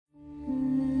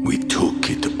We took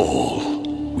it all.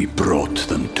 We brought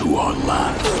them to our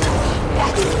land.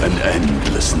 An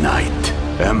endless night,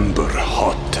 ember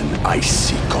hot and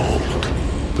icy cold.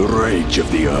 The rage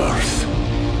of the earth.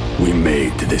 We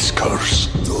made this curse.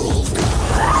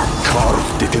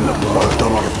 Carved it in the blood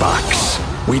on our backs.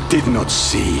 We did not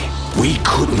see. We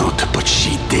could not, but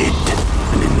she did.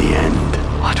 And in the end...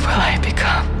 What will I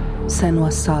become?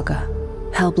 Senua's Saga.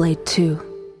 Hellblade 2.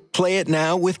 Play it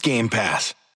now with Game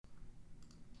Pass.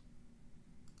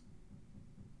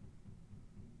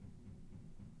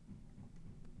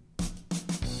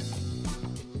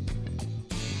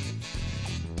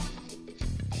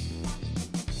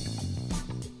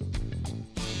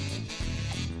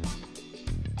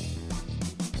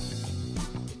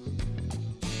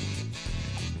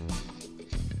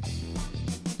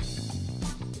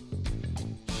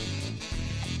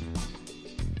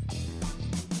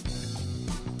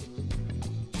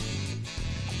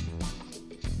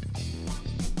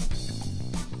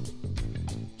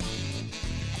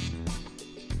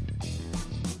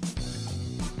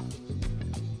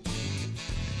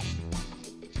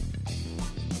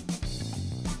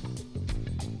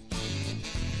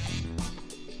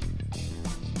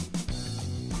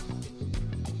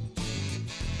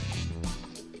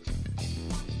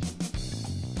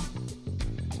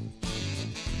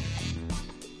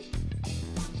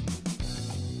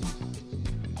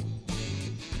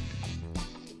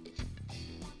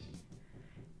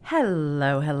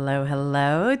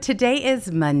 Hello. Today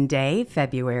is Monday,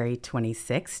 February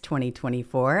 26,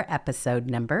 2024, episode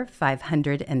number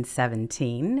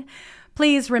 517.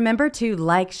 Please remember to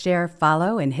like, share,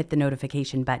 follow, and hit the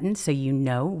notification button so you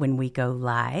know when we go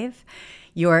live.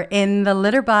 You're in the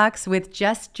litter box with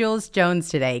just Jules Jones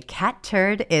today. Cat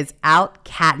Turd is out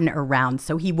catting around,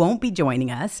 so he won't be joining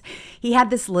us. He had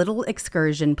this little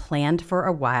excursion planned for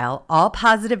a while. All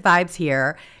positive vibes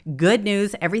here. Good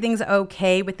news. Everything's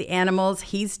okay with the animals.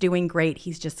 He's doing great.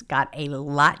 He's just got a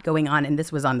lot going on, and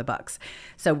this was on the books.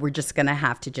 So we're just going to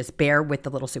have to just bear with the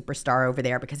little superstar over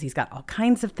there because he's got all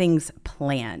kinds of things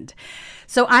planned.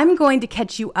 So I'm going to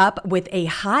catch you up with a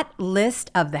hot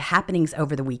list of the happenings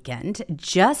over the weekend,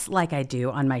 just like I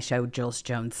do on my show, Jules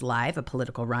Jones Live, a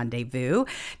political rendezvous.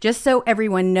 Just so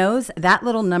everyone knows, that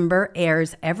little number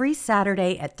airs every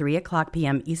Saturday at 3 o'clock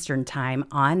p.m. Eastern Time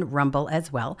on Rumble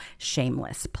as well.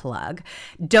 Shameless plug.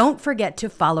 Don't forget to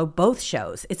follow both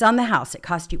shows. It's on the house. It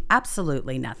costs you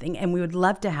absolutely nothing, and we would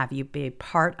love to have you be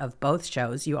part of both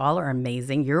shows. You all are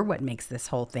amazing. You're what makes this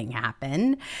whole thing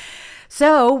happen.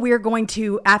 So we're going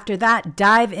to, after that,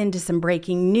 dive into some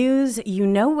breaking news. You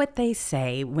know what they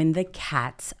say, when the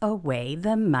cat's away,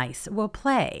 the mice will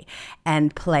play.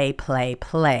 And play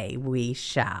we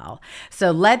shall.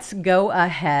 So let's go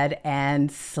ahead and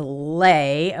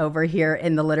slay over here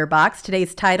in the litter box.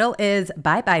 Today's title is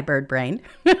Bye Bye Birdbrain.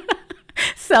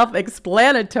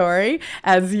 Self-explanatory.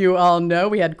 As you all know,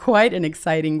 we had quite an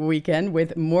exciting weekend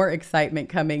with more excitement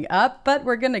coming up, but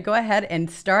we're going to go ahead and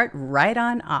start right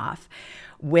on off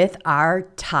with our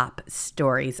top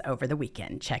stories over the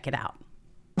weekend. Check it out.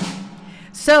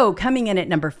 So, coming in at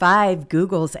number 5,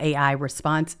 Google's AI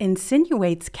response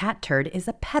insinuates Cat Turd is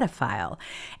a pedophile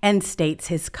and states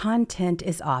his content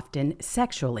is often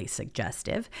sexually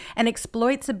suggestive and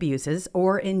exploits abuses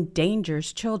or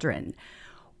endangers children.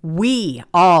 We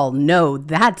all know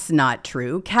that's not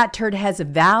true. Cat Turd has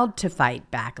vowed to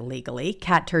fight back legally.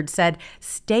 Cat Turd said,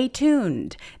 "Stay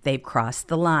tuned. They've crossed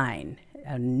the line."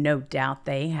 No doubt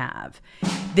they have.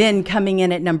 Then coming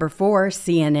in at number 4,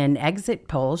 CNN exit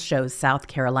poll shows South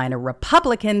Carolina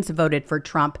Republicans voted for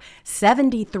Trump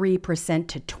 73%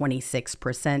 to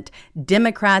 26%.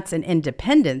 Democrats and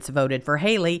independents voted for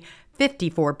Haley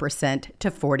 54% to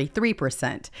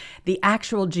 43%. The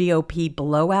actual GOP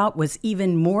blowout was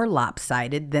even more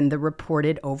lopsided than the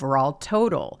reported overall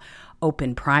total.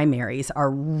 Open primaries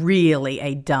are really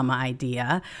a dumb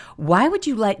idea. Why would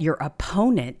you let your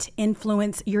opponent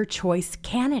influence your choice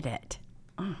candidate?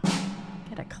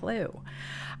 Get a clue.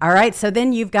 All right, so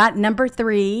then you've got number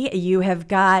 3. You have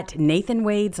got Nathan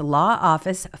Wade's law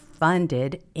office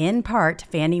funded, in part,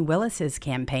 Fani Willis's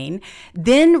campaign,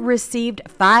 then received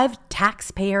 5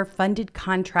 taxpayer-funded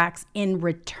contracts in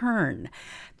return.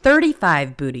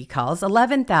 35 booty calls,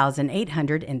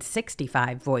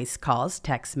 11,865 voice calls,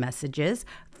 text messages,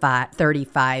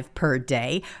 35 per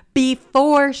day,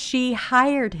 before she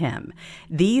hired him.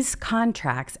 These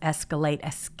contracts escalate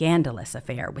a scandalous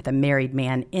affair with a married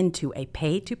man into a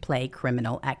pay-to-play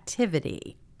criminal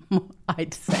activity,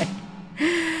 I'd say.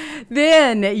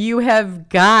 Then you have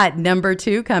got number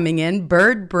 2 coming in.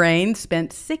 Birdbrain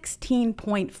spent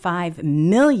 $16.5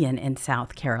 million in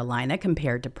South Carolina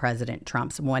compared to President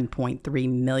Trump's $1.3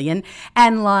 million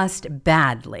and lost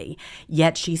badly.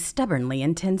 Yet she stubbornly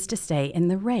intends to stay in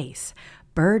the race.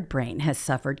 Birdbrain has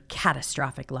suffered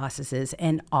catastrophic losses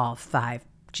in all 5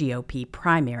 GOP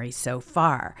primaries so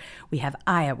far. We have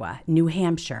Iowa, New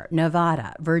Hampshire,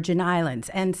 Nevada, Virgin Islands,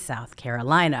 and South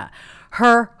Carolina.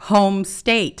 Her home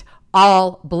state,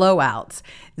 all blowouts.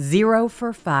 0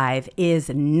 for 5 is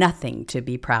nothing to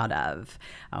be proud of.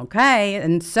 Okay,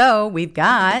 and so we've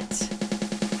got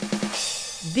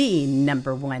the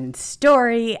number 1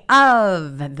 story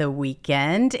of the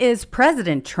weekend is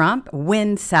President Trump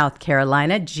wins South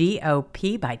Carolina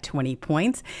GOP by 20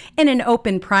 points in an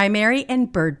open primary in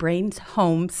Birdbrain's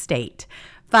home state.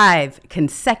 5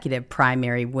 consecutive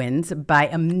primary wins by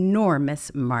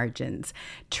enormous margins.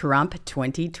 Trump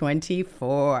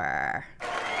 2024.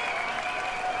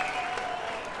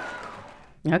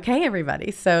 Okay, everybody.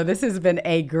 So this has been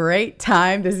a great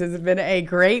time. This has been a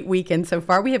great weekend so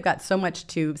far. We have got so much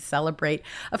to celebrate.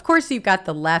 Of course, you've got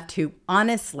the left who,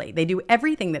 honestly, they do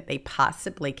everything that they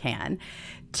possibly can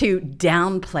to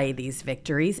downplay these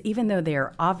victories, even though they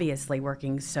are obviously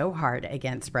working so hard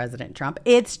against President Trump.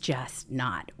 It's just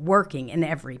not working, and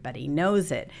everybody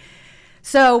knows it.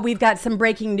 So we've got some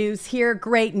breaking news here.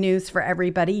 Great news for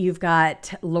everybody. You've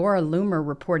got Laura Loomer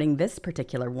reporting this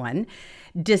particular one.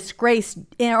 Disgraced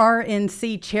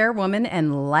RNC chairwoman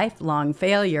and lifelong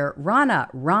failure, Ronna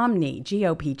Romney,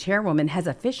 GOP chairwoman, has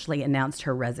officially announced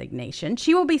her resignation.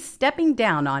 She will be stepping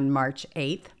down on March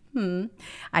 8th.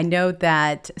 I know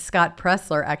that Scott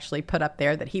Pressler actually put up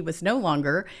there that he was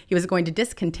going to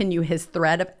discontinue his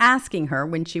threat of asking her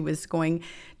when she was going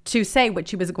to say what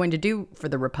she was going to do for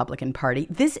the Republican Party.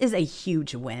 This is a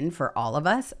huge win for all of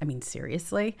us. I mean,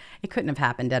 seriously, it couldn't have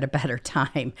happened at a better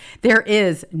time. There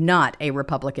is not a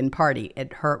Republican Party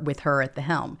with her at the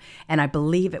helm. And I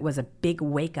believe it was a big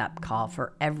wake-up call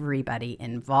for everybody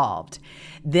involved.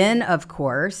 Then, of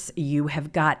course, you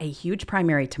have got a huge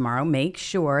primary tomorrow. Make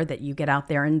sure that you get out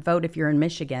there and vote if you're in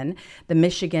Michigan. The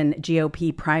Michigan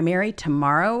GOP primary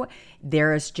tomorrow.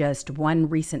 There is just one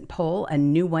recent poll, a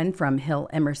new one from Hill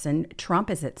Emerson.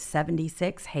 Trump is at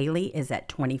 76. Haley is at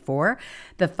 24.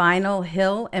 The final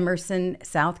Hill Emerson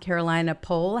South Carolina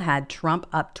poll had Trump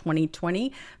up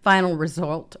 2020. Final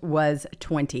result was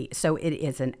 20. So it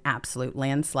is an absolute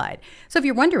landslide. So if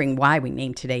you're wondering why we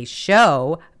named today's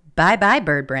show Bye-Bye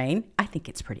Birdbrain, I think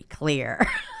it's pretty clear.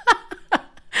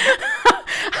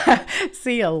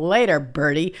 See you later,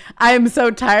 Birdie. I am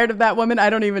so tired of that woman. I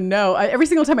don't even know. Every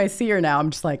single time I see her now, I'm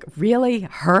just like, really?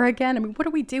 Her again? I mean, what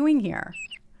are we doing here?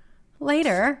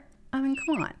 Later? I mean,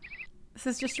 come on. This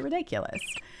is just ridiculous.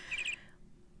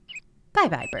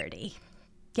 Bye-bye, Birdie.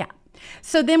 Yeah.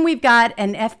 So then we've got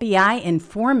an FBI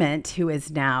informant who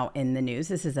is now in the news.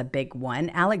 This is a big one.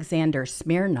 Alexander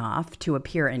Smirnov to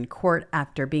appear in court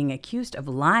after being accused of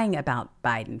lying about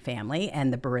Biden family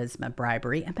and the Burisma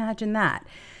bribery. Imagine that.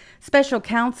 Special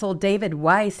counsel David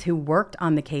Weiss, who worked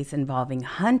on the case involving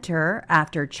Hunter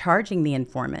after charging the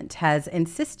informant, has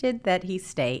insisted that he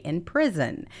stay in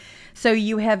prison. So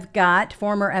you have got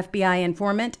former FBI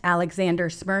informant Alexander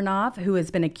Smirnov, who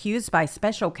has been accused by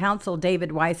special counsel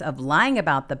David Weiss of lying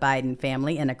about the Biden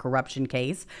family in a corruption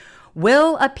case,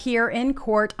 will appear in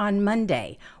court on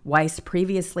Monday. Weiss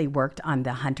previously worked on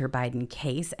the Hunter Biden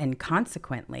case, and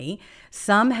consequently,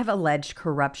 some have alleged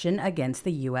corruption against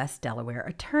the U.S. Delaware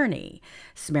attorney.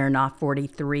 Smirnov,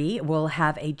 43, will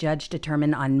have a judge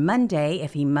determine on Monday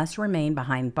if he must remain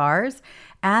behind bars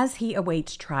as he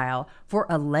awaits trial for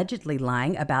allegedly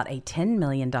lying about a $10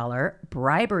 million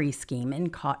bribery scheme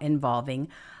involving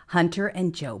Hunter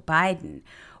and Joe Biden.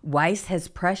 Weiss has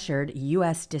pressured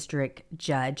U.S. District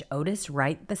Judge Otis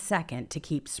Wright II to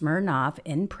keep Smirnov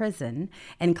in prison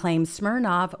and claims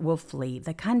Smirnov will flee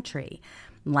the country.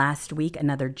 Last week,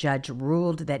 another judge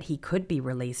ruled that he could be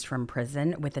released from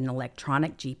prison with an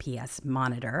electronic GPS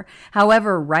monitor.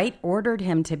 However, Wright ordered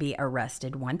him to be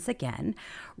arrested once again.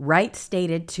 Wright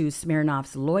stated to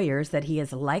Smirnov's lawyers that he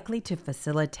is likely to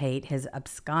facilitate his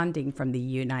absconding from the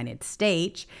United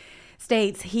States.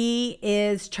 He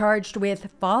is charged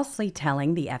with falsely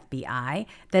telling the FBI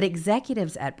that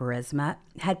executives at Burisma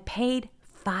had paid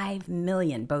 $5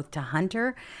 million both to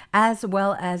Hunter as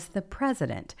well as the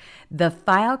president. The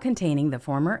file containing the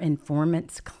former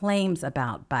informant's claims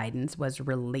about Biden's was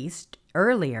released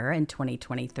earlier in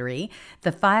 2023.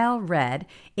 The file read,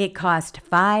 it cost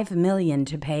 $5 million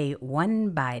to pay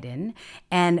one Biden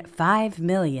and $5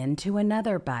 million to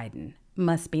another Biden.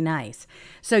 Must be nice.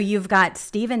 So you've got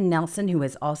Stephen Nelson, who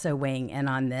is also weighing in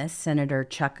on this. Senator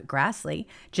Chuck Grassley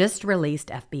just released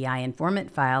FBI informant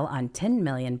file on 10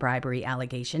 million bribery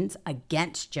allegations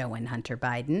against Joe and Hunter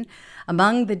Biden.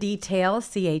 Among the details,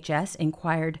 CHS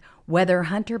inquired whether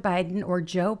Hunter Biden or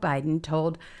Joe Biden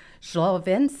told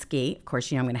Shlovinsky, of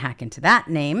course, I'm going to hack into that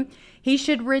name, he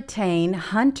should retain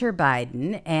Hunter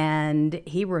Biden, and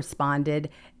he responded,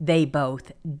 they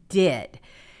both did.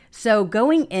 So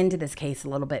going into this case a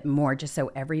little bit more, just so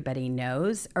everybody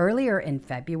knows, earlier in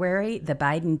February, the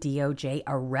Biden DOJ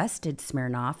arrested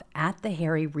Smirnoff at the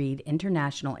Harry Reid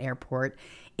International Airport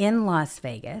in Las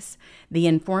Vegas. The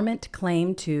informant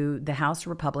claimed to the House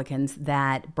Republicans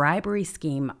that bribery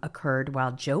scheme occurred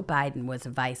while Joe Biden was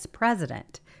vice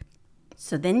president.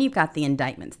 So then you've got the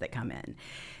indictments that come in.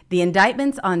 The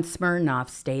indictments on Smirnoff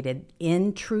stated,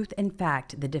 in truth and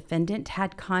fact, the defendant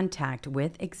had contact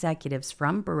with executives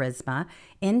from Burisma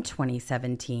in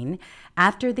 2017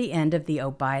 after the end of the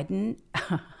Biden.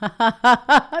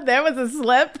 There was a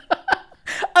slip.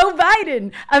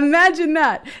 Biden, imagine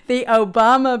that. The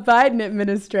Obama-Biden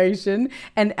administration,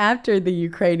 and after the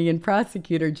Ukrainian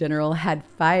prosecutor general had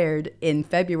fired in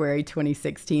February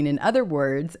 2016. In other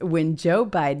words, when Joe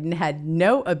Biden had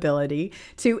no ability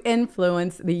to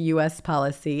influence the U.S.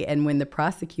 policy and when the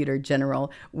prosecutor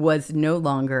general was no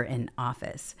longer in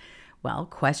office. Well,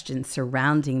 questions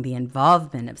surrounding the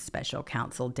involvement of special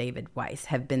counsel David Weiss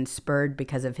have been spurred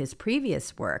because of his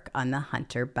previous work on the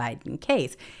Hunter Biden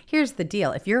case. Here's the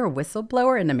deal. If you're a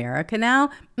whistleblower in America now,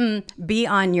 be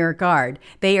on your guard.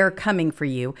 They are coming for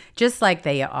you, just like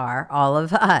they are all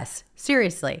of us.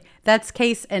 Seriously, that's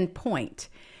case in point.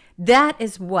 That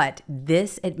is what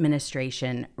this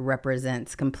administration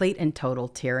represents, complete and total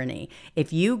tyranny.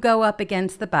 If you go up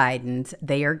against the Bidens,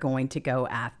 they are going to go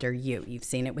after you. You've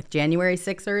seen it with January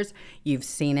 6ers. You've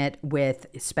seen it with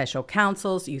special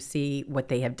counsels. You see what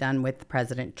they have done with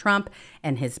President Trump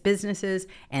and his businesses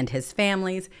and his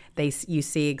families. You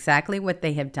see exactly what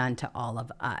they have done to all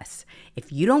of us.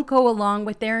 If you don't go along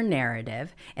with their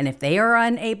narrative, and if they are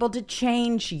unable to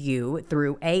change you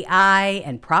through AI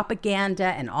and propaganda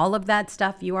and all of that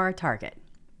stuff, you are a target.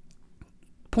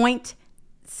 Point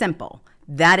simple.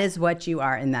 That is what you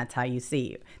are, and that's how they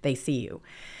see you.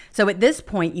 So at this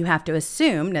point, you have to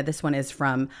assume, now this one is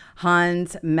from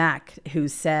Hans Mack, who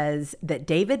says that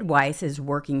David Weiss is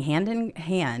working hand in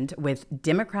hand with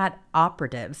Democrat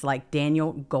operatives like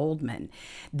Daniel Goldman.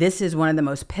 This is one of the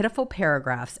most pitiful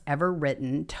paragraphs ever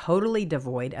written, totally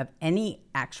devoid of any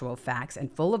actual facts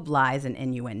and full of lies and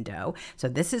innuendo. So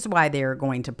this is why they are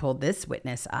going to pull this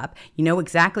witness up. You know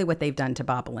exactly what they've done to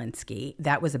Bob Alinsky.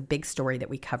 That was a big story that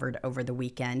we covered over the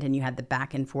weekend, and you had the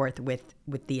back and forth with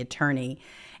the attorney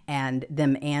and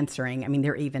them answering. I mean,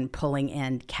 they're even pulling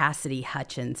in Cassidy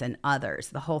Hutchins and others.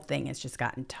 The whole thing has just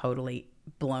gotten totally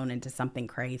blown into something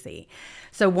crazy.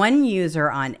 So one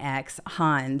user on X,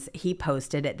 Hans, he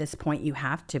posted, at this point, you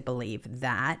have to believe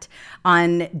that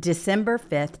on December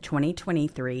 5th,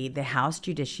 2023, the House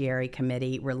Judiciary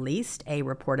Committee released a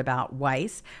report about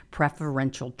Weiss'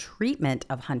 preferential treatment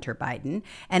of Hunter Biden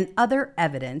and other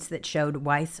evidence that showed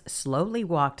Weiss slowly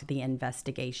walked the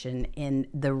investigation in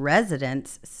the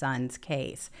resident's son's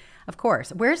case. Of course,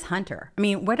 where's Hunter? I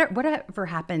mean, whatever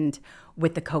happened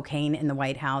with the cocaine in the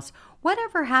White House?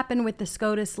 Whatever happened with the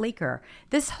SCOTUS leaker?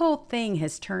 This whole thing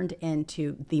has turned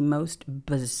into the most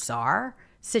bizarre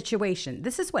situation.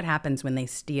 This is what happens when they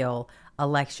steal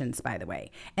elections, by the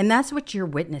way. And that's what you're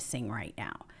witnessing right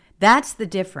now. That's the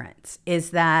difference,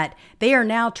 is that they are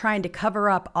now trying to cover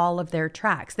up all of their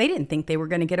tracks. They didn't think they were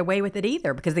going to get away with it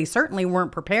either, because they certainly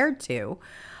weren't prepared to.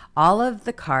 All of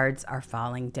the cards are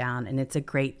falling down, and it's a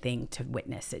great thing to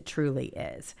witness. It truly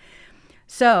is.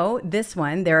 So this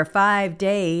one, there are 5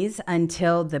 days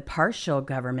until the partial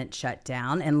government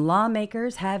shutdown, and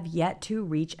lawmakers have yet to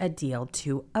reach a deal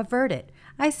to avert it.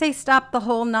 I say stop the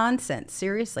whole nonsense.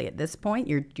 Seriously, at this point,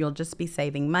 you'll just be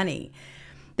saving money.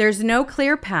 There's no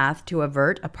clear path to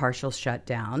avert a partial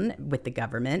shutdown with the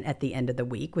government at the end of the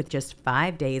week, with just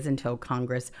 5 days until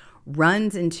Congress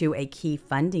runs into a key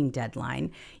funding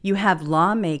deadline. You have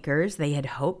lawmakers, they had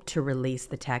hoped to release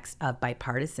the text of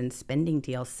bipartisan spending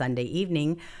deal Sunday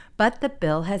evening, but the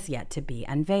bill has yet to be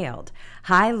unveiled.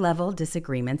 High-level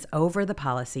disagreements over the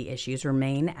policy issues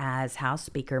remain as House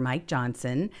Speaker Mike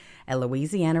Johnson, a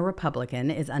Louisiana Republican,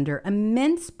 is under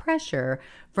immense pressure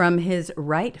from his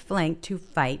right flank to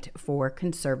fight for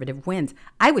conservative wins.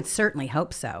 I would certainly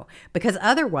hope so, because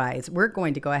otherwise we're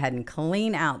going to go ahead and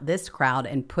clean out this crowd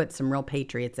and put some real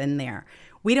patriots in there.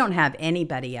 We don't have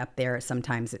anybody up there,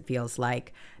 sometimes it feels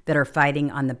like, that are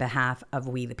fighting on the behalf of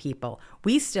we the people.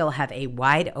 We still have a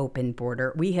wide open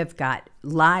border. We have got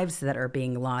lives that are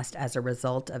being lost as a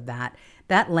result of that.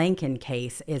 That Lincoln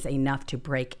case is enough to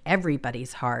break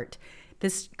everybody's heart.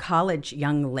 This college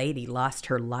young lady lost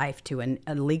her life to an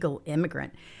illegal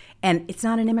immigrant. And it's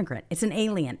not an immigrant, it's an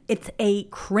alien. It's a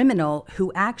criminal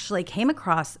who actually came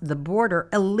across the border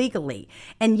illegally,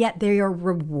 and yet they are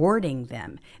rewarding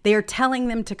them. They are telling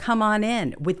them to come on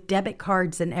in with debit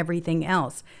cards and everything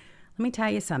else. Let me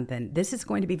tell you something. This is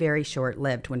going to be very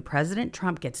short-lived. When President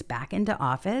Trump gets back into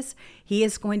office, he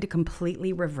is going to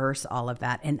completely reverse all of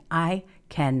that, and I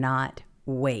cannot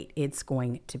wait. It's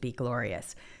going to be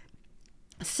glorious.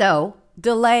 So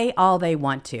delay all they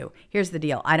want to. Here's the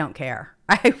deal. I don't care.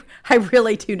 I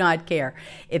really do not care.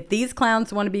 If these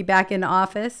clowns want to be back in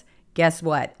office, guess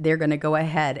what? They're going to go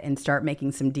ahead and start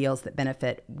making some deals that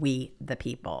benefit we, the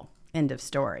people. End of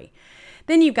story.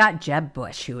 Then you've got Jeb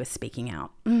Bush, who is speaking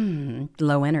out.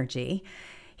 Low energy.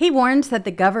 He warns that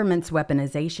the government's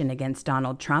weaponization against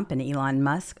Donald Trump and Elon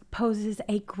Musk poses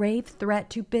a grave threat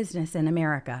to business in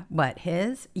America. What,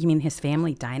 his? You mean his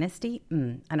family dynasty?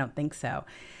 I don't think so.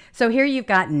 So here you've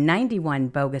got 91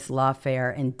 bogus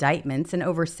lawfare indictments and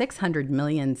over $600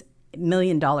 million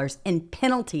in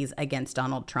penalties against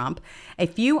Donald Trump. A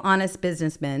few honest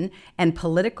businessmen and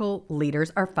political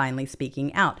leaders are finally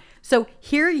speaking out. So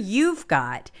here you've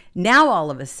got, now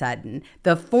all of a sudden,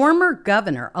 the former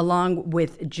governor, along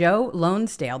with Joe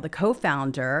Lonesdale, the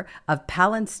co-founder of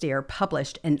Palantir,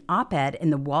 published an op-ed in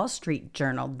the Wall Street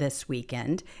Journal this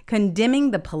weekend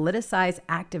condemning the politicized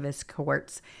activist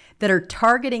courts that are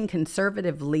targeting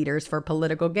conservative leaders for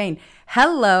political gain.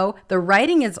 Hello, the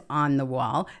writing is on the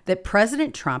wall that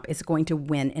President Trump is going to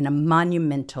win in a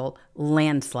monumental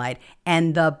landslide.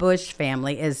 And the Bush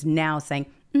family is now saying,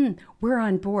 we're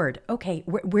on board. Okay,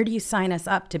 where do you sign us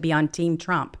up to be on Team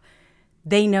Trump?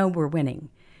 They know we're winning.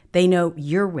 They know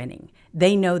you're winning.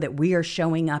 They know that we are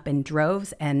showing up in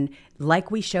droves. And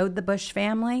like we showed the Bush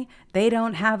family, they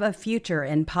don't have a future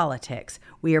in politics.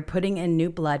 We are putting in new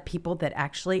blood, people that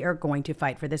actually are going to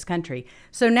fight for this country.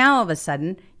 So now all of a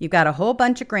sudden, you've got a whole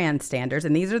bunch of grandstanders.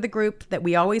 And these are the groups that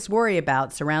we always worry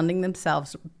about surrounding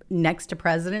themselves next to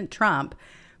President Trump,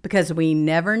 because we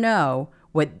never know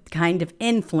what kind of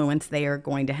influence they are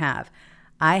going to have.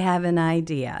 I have an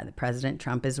idea that President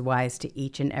Trump is wise to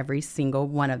each and every single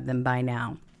one of them by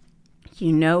now.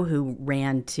 You know who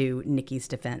ran to Nikki's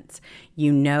defense.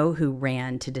 You know who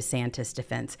ran to DeSantis'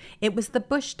 defense. It was the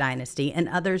Bush dynasty and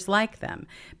others like them,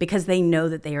 because they know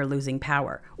that they are losing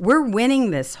power. We're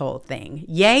winning this whole thing.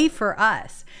 Yay for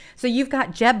us. So you've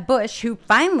got Jeb Bush, who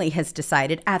finally has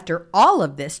decided after all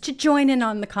of this to join in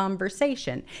on the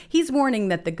conversation. He's warning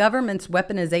that the government's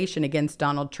weaponization against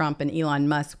Donald Trump and Elon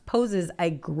Musk poses a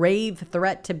grave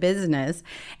threat to business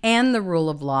and the rule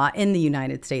of law in the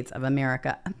United States of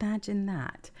America. Imagine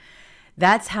that.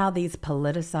 That's how these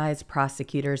politicized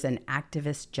prosecutors and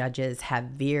activist judges have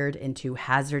veered into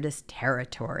hazardous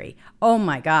territory. Oh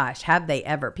my gosh, have they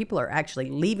ever? People are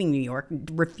actually leaving New York,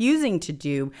 refusing to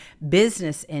do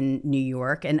business in New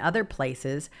York and other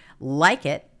places like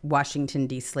it, Washington,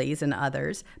 D.C. and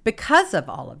others, because of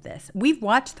all of this. We've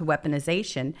watched the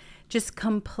weaponization just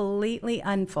completely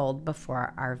unfold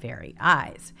before our very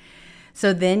eyes.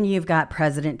 So then you've got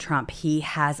President Trump. He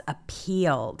has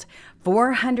appealed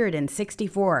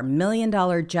 $464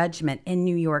 million judgment in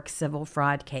New York civil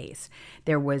fraud case.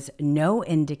 There was no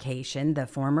indication the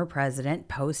former president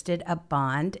posted a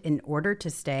bond in order to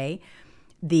stay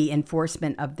the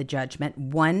enforcement of the judgment,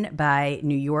 won by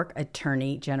New York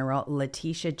Attorney General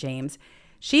Letitia James.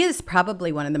 She is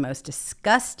probably one of the most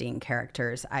disgusting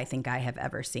characters I think I have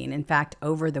ever seen. In fact,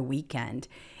 over the weekend,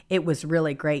 it was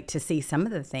really great to see some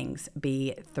of the things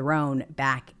be thrown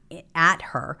back at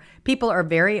her. People are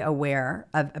very aware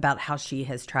about how she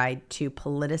has tried to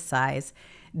politicize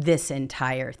this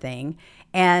entire thing.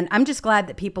 And I'm just glad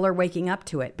that people are waking up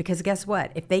to it, because guess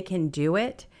what? If they can do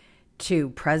it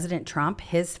to President Trump,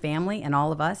 his family, and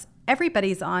all of us,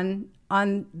 everybody's on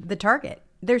the target.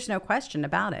 There's no question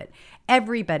about it.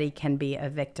 Everybody can be a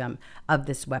victim of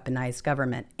this weaponized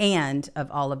government and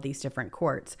of all of these different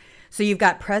courts. So you've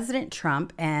got President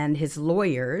Trump and his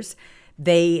lawyers.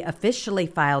 They officially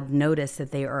filed notice that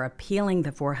they are appealing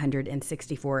the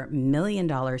 $464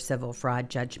 million civil fraud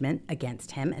judgment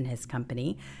against him and his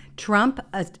company.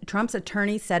 Trump's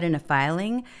attorney said in a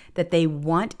filing that they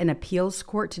want an appeals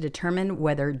court to determine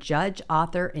whether Judge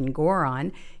Arthur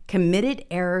Engoron committed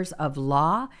errors of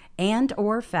law and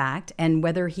or fact, and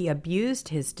whether he abused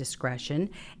his discretion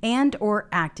and or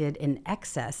acted in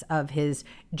excess of his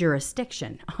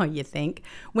jurisdiction, you think,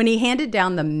 when he handed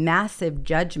down the massive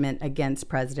judgment against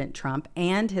President Trump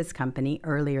and his company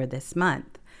earlier this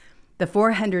month. The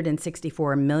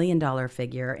 $464 million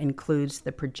figure includes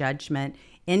the prejudgment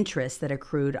interest that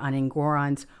accrued on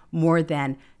Engoron's more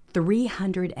than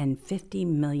 $350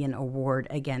 million award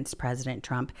against President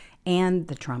Trump and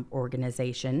the Trump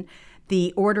Organization.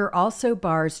 The order also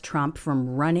bars Trump from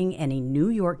running any New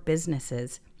York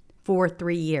businesses for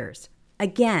 3 years.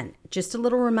 Again, just a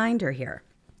little reminder here.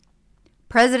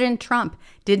 President Trump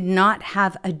did not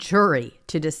have a jury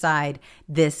to decide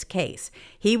this case.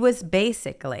 He was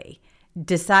basically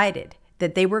decided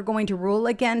that they were going to rule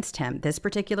against him, this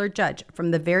particular judge,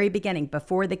 from the very beginning,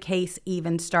 before the case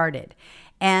even started.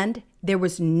 And there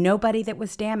was nobody that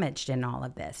was damaged in all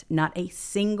of this, not a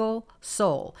single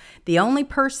soul. The only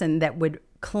person that would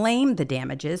claim the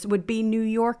damages would be New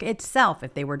York itself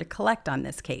if they were to collect on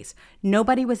this case.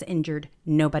 Nobody was injured,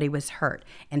 nobody was hurt.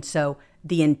 And so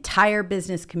the entire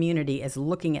business community is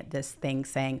looking at this thing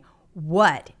saying,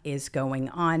 what is going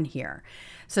on here?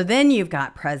 So then you've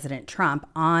got President Trump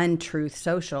on Truth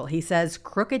Social. He says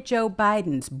crooked Joe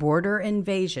Biden's border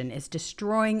invasion is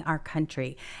destroying our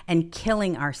country and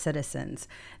killing our citizens.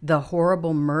 The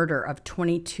horrible murder of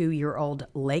 22-year-old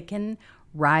Laken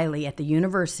Riley at the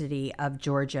University of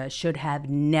Georgia should have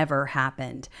never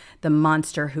happened. The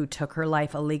monster who took her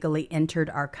life illegally entered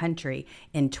our country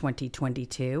in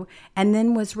 2022 and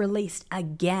then was released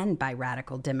again by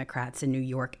radical Democrats in New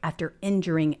York after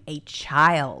injuring a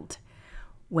child.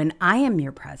 When I am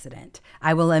your president,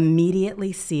 I will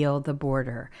immediately seal the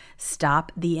border,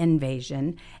 stop the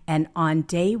invasion, and on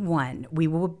day one, we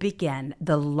will begin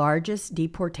the largest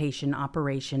deportation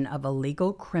operation of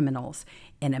illegal criminals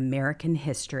in American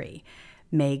history.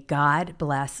 May God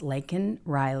bless Laken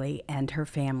Riley and her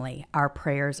family. Our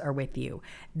prayers are with you.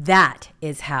 That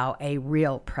is how a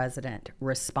real president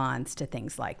responds to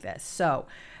things like this. So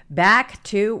back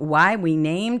to why we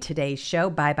named today's show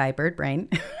Bye Bye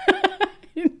Birdbrain.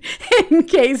 In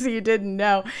case you didn't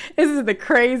know, this is the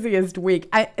craziest week.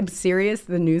 I'm serious.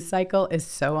 The news cycle is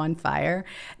so on fire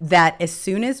that as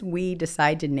soon as we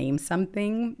decide to name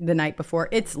something the night before,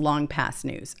 it's long past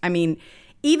news. I mean,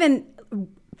 even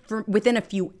within a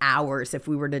few hours, if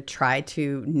we were to try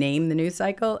to name the news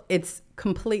cycle, it's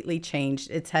completely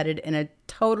changed. It's headed in a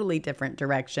totally different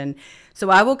direction. So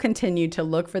I will continue to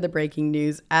look for the breaking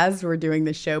news as we're doing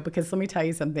the show, because let me tell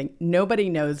you something. Nobody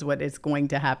knows what is going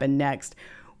to happen next.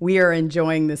 We are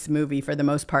enjoying this movie for the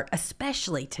most part,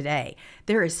 especially today.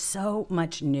 There is so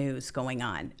much news going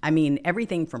on. I mean,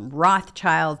 everything from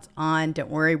Rothschilds on.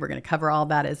 Don't worry, we're going to cover all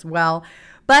that as well.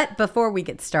 But before we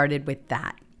get started with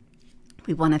that,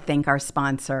 we want to thank our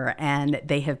sponsor, and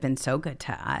they have been so good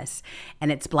to us,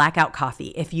 and it's Blackout Coffee.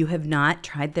 If you have not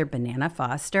tried their Banana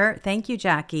Foster, thank you,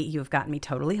 Jackie. You've gotten me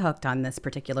totally hooked on this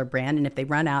particular brand, and if they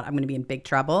run out, I'm going to be in big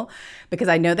trouble because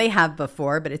I know they have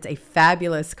before, but it's a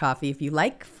fabulous coffee if you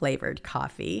like flavored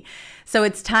coffee. So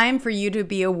it's time for you to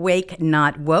be awake,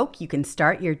 not woke. You can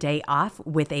start your day off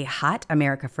with a hot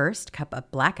America First cup of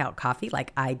Blackout Coffee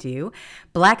like I do.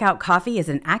 Blackout Coffee is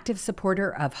an active supporter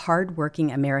of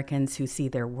hardworking Americans who see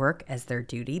their work as their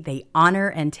duty. They honor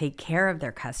and take care of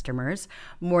their customers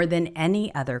more than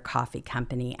any other coffee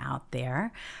company out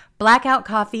there. Blackout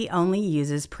Coffee only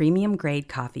uses premium grade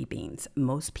coffee beans.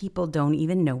 Most people don't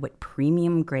even know what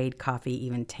premium grade coffee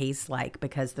even tastes like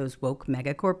because those woke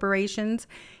mega corporations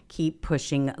keep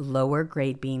pushing lower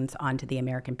grade beans onto the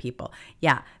American people.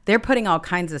 Yeah, they're putting all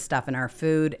kinds of stuff in our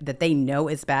food that they know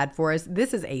is bad for us.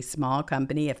 This is a small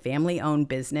company, a family-owned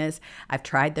business. I've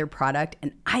tried their product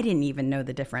and I didn't even know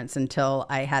the difference until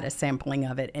I had a sampling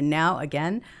of it. And now,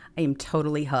 again, I am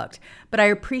totally hooked. But I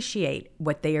appreciate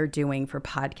what they are doing for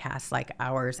podcasts like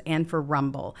ours and for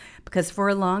Rumble, because for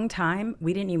a long time,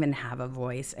 we didn't even have a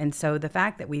voice. And so the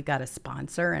fact that we've got a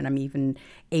sponsor and I'm even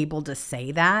able to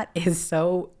say that is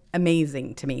so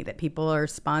amazing to me, that people are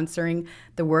sponsoring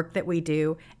the work that we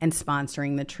do and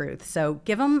sponsoring the truth. So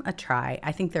give them a try.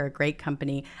 I think they're a great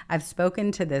company. I've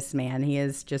spoken to this man. He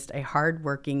is just a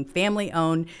hardworking,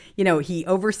 family-owned, he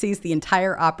oversees the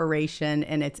entire operation,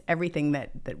 and it's everything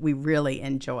that we really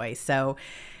enjoy. So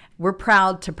we're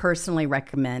proud to personally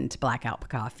recommend Blackout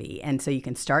Coffee. And so you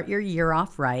can start your year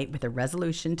off right with a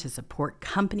resolution to support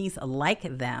companies like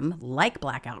them, like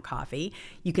Blackout Coffee.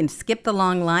 You can skip the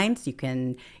long lines. You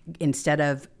can, instead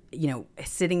of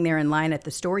sitting there in line at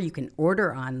the store. You can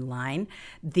order online.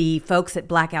 The folks at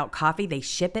Blackout Coffee, they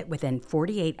ship it within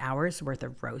 48 hours worth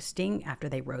of roasting after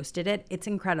they roasted it. It's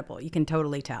incredible. You can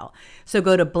totally tell. So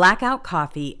go to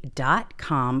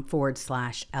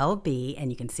blackoutcoffee.com/LB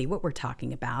and you can see what we're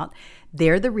talking about.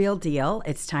 They're the real deal.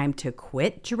 It's time to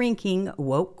quit drinking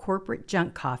woke corporate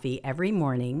junk coffee every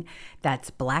morning.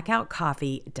 That's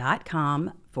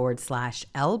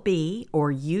blackoutcoffee.com/LB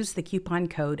or use the coupon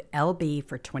code LB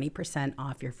for 20%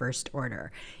 off your first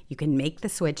order. You can make the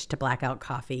switch to Blackout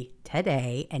Coffee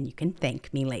today and you can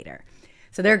thank me later.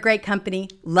 So they're a great company.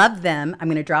 Love them. I'm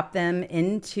going to drop them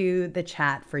into the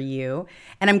chat for you.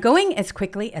 And I'm going as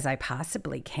quickly as I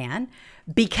possibly can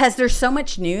because there's so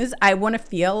much news. I want to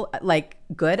feel like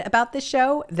good about the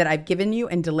show that I've given you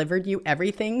and delivered you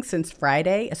everything since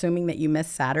Friday, assuming that you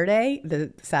missed Saturday,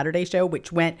 the Saturday show,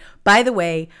 which went, by the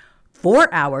way,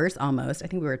 4 hours almost. I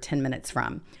think we were 10 minutes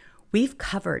from. We've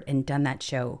covered and done that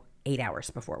show 8 hours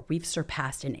before. We've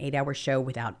surpassed an 8-hour show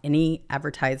without any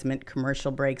advertisement,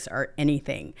 commercial breaks, or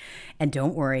anything. And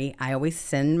don't worry, I always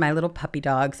send my little puppy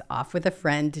dogs off with a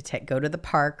friend to go to the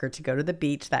park or to go to the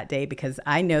beach that day because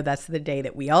I know that's the day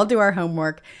that we all do our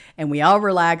homework and we all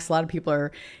relax. A lot of people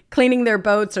are cleaning their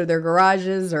boats or their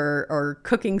garages or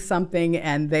cooking something,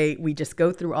 and we just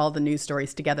go through all the news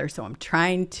stories together. So I'm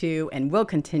trying to and will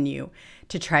continue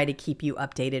to try to keep you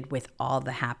updated with all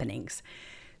the happenings.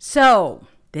 So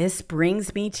this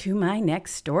brings me to my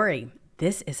next story.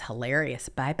 This is hilarious.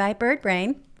 Bye-bye,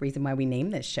 Birdbrain. Reason why we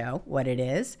named this show what it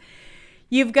is.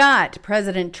 You've got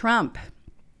President Trump,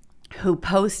 who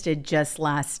posted just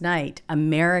last night,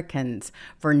 Americans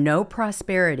for No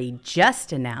Prosperity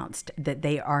just announced that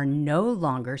they are no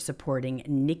longer supporting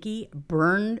Nikki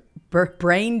brain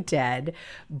dead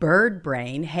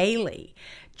Birdbrain Haley.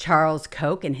 Charles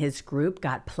Koch and his group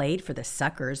got played for the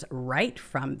suckers right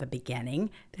from the beginning.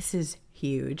 This is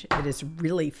huge. It is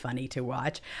really funny to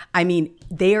watch. I mean,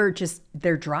 they're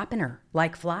dropping her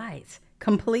like flies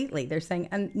completely. They're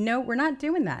saying, no, we're not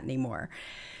doing that anymore.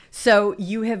 So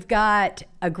you have got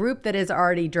a group that has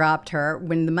already dropped her.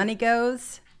 When the money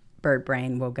goes,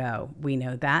 Birdbrain will go. We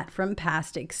know that from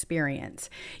past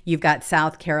experience. You've got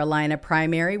South Carolina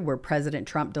primary where President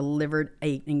Trump delivered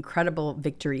an incredible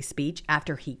victory speech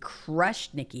after he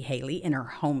crushed Nikki Haley in her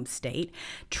home state.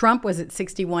 Trump was at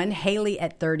 61, Haley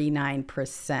at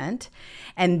 39%.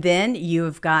 And then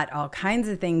you've got all kinds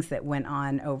of things that went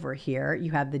on over here.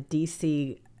 You have the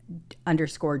DC_Drano.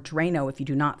 If you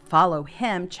do not follow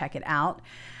him, check it out.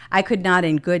 I could not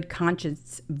in good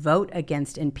conscience vote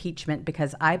against impeachment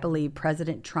because I believe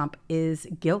President Trump is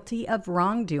guilty of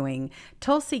wrongdoing.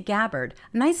 Tulsi Gabbard,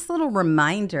 a nice little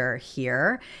reminder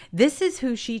here. This is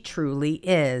who she truly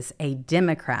is, a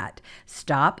Democrat.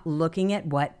 Stop looking at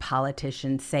what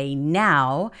politicians say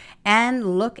now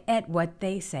and look at what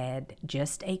they said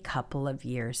just a couple of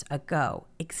years ago.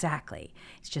 Exactly.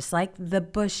 It's just like the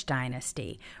Bush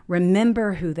dynasty.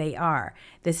 Remember who they are.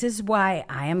 This is why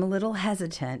I am a little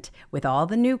hesitant with all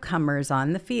the newcomers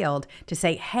on the field to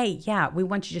say, hey, yeah, we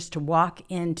want you just to walk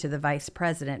into the vice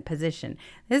president position.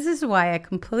 This is why I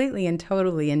completely and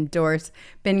totally endorse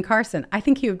Ben Carson. I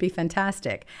think he would be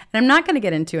fantastic. And I'm not going to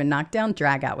get into a knockdown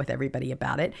drag out with everybody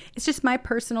about it. It's just my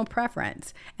personal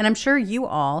preference. And I'm sure you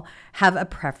all have a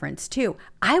preference too.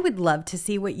 I would love to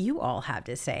see what you all have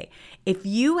to say. If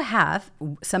you have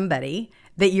somebody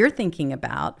that you're thinking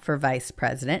about for vice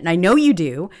president, and I know you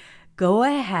do, go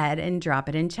ahead and drop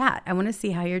it in chat. I want to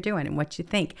see how you're doing and what you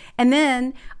think. And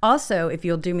then also, if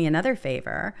you'll do me another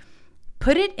favor,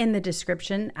 put it in the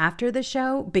description after the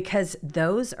show because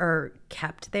those are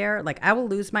kept there. Like I will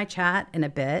lose my chat in a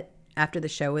bit after the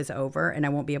show is over and I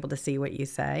won't be able to see what you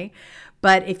say.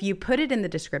 But if you put it in the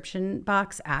description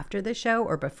box after the show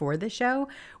or before the show,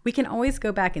 we can always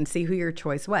go back and see who your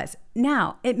choice was.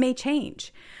 Now, it may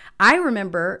change. I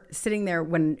remember sitting there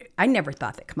when I never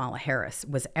thought that Kamala Harris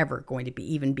was ever going to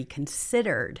even be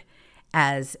considered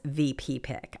as VP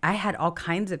pick. I had all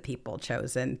kinds of people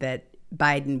chosen that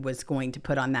Biden was going to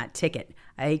put on that ticket.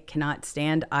 I cannot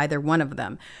stand either one of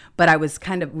them. But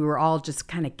we were all just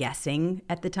kind of guessing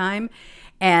at the time.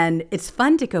 And it's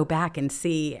fun to go back and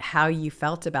see how you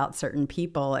felt about certain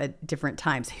people at different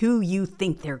times, who you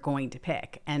think they're going to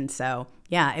pick. And so,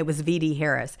 yeah, it was VD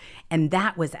Harris. And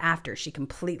that was after she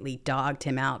completely dogged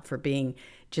him out for being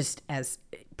just as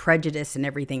prejudiced and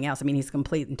everything else. I mean, he's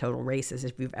complete and total racist.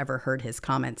 If you've ever heard his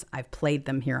comments, I've played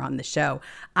them here on the show.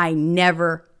 I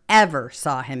never ever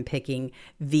saw him picking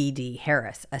VD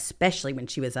Harris, especially when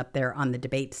she was up there on the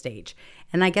debate stage.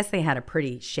 And I guess they had a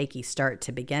pretty shaky start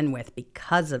to begin with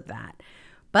because of that.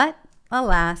 But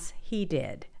alas, he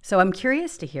did. So I'm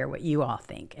curious to hear what you all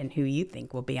think and who you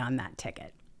think will be on that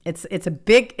ticket. It's a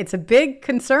big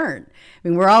concern. I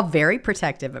mean, we're all very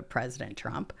protective of President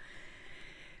Trump.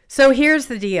 So here's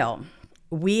the deal.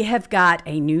 We have got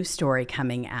a new story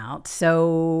coming out.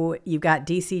 So you've got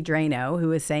DC Drano,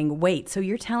 who is saying, wait, so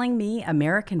you're telling me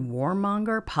American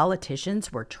warmonger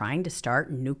politicians were trying to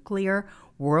start nuclear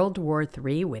World War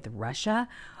III with Russia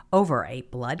over a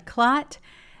blood clot?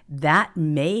 That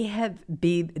may have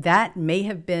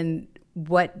been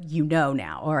what you know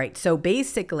now. All right. So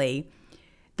basically,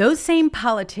 those same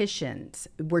politicians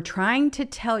were trying to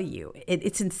tell you,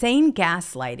 it's insane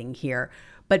gaslighting here,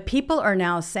 but people are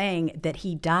now saying that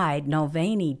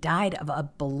Navalny died of a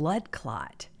blood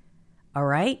clot. All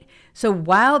right. So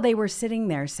while they were sitting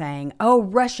there saying, oh,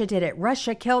 Russia did it,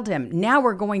 Russia killed him, now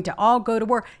we're going to all go to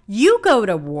war. You go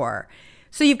to war.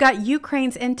 So you've got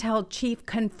Ukraine's intel chief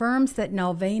confirms that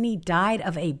Navalny died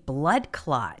of a blood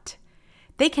clot.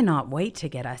 They cannot wait to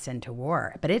get us into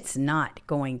war, but it's not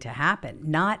going to happen.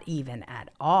 Not even at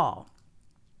all.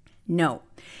 No.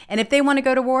 And if they want to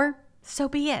go to war, so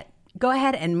be it. Go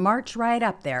ahead and march right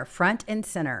up there, front and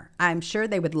center. I'm sure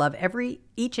they would love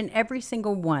each and every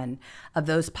single one of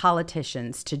those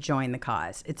politicians to join the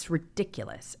cause. It's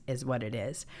ridiculous, is what it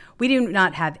is. We do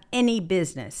not have any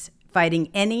business fighting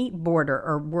any border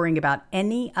or worrying about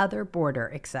any other border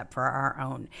except for our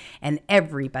own. And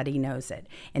everybody knows it.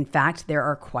 In fact, there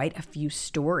are quite a few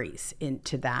stories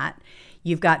into that.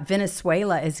 You've got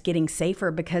Venezuela is getting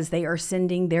safer because they are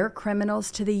sending their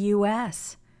criminals to the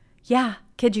U.S. Yeah,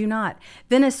 kid you not.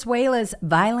 Venezuela's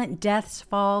violent deaths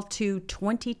fall to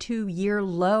 22-year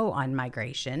low on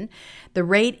migration. The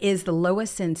rate is the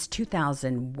lowest since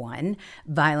 2001,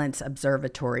 Violence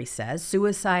Observatory says.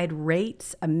 Suicide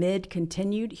rates amid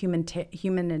continued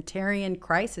humanitarian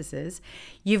crises.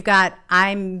 You've got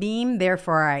I'm Meme,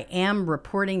 therefore I am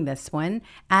reporting this one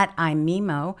at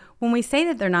IMEMO. When we say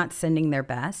that they're not sending their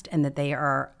best and that they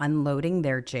are unloading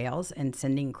their jails and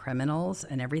sending criminals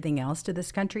and everything else to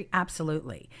this country,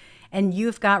 absolutely. And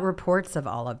you've got reports of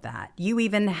all of that. You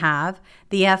even have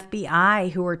the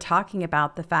FBI who are talking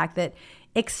about the fact that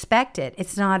expect it.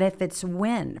 It's not if, it's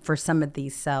when for some of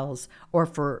these cells or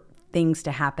for things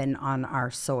to happen on our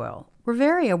soil. We're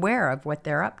very aware of what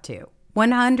they're up to,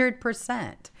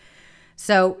 100%.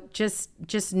 So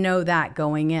just know that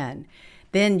going in.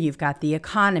 Then you've got the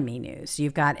economy news.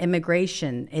 You've got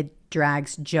immigration. It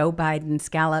drags Joe Biden's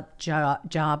Gallup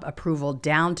job approval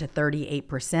down to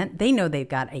 38%. They know they've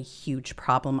got a huge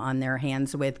problem on their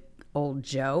hands with old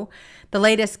Joe. The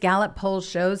latest Gallup poll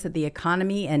shows that the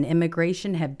economy and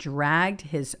immigration have dragged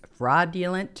his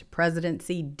fraudulent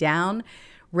presidency down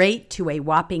rate to a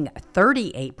whopping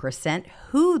 38%.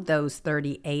 Who those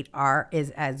 38 are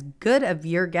is as good of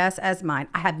your guess as mine.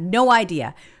 I have no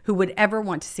idea who would ever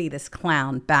want to see this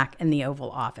clown back in the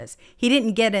Oval Office. He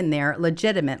didn't get in there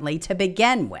legitimately to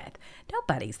begin with.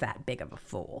 Nobody's that big of a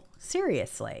fool.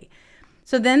 Seriously.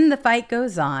 So then the fight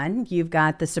goes on. You've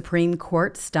got the Supreme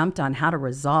Court stumped on how to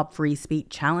resolve free speech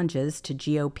challenges to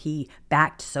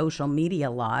GOP-backed social media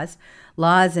laws.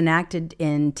 Laws enacted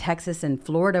in Texas and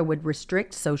Florida would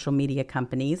restrict social media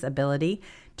companies' ability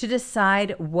to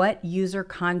decide what user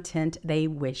content they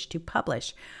wish to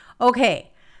publish.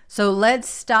 Okay, so let's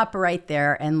stop right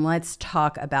there and let's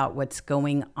talk about what's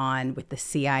going on with the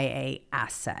CIA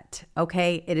asset.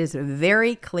 Okay, it is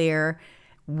very clear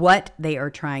what they are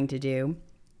trying to do.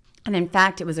 And in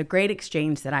fact, it was a great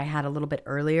exchange that I had a little bit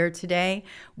earlier today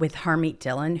with Harmeet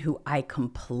Dillon, who I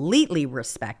completely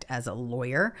respect as a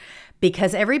lawyer,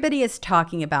 because everybody is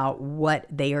talking about what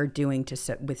they are doing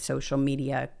with social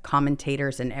media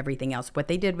commentators and everything else, what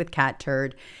they did with Cat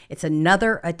Turd. It's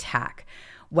another attack.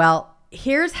 Well,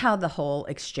 here's how the whole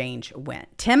exchange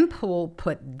went. Tim Pool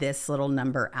put this little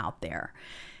number out there.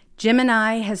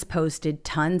 Gemini has posted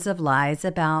tons of lies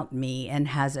about me and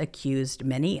has accused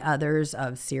many others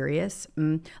of serious,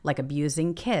 like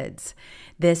abusing kids.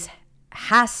 This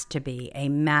has to be a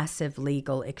massive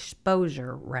legal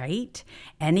exposure, right?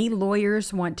 Any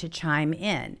lawyers want to chime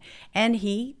in? And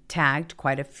he tagged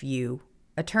quite a few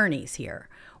attorneys here.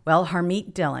 Well,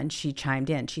 Harmeet Dillon, she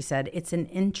chimed in. She said, it's an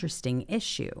interesting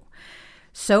issue.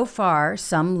 So far,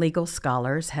 some legal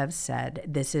scholars have said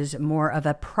this is more of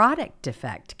a product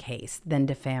defect case than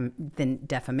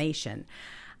defamation.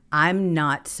 I'm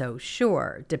not so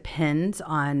sure. Depends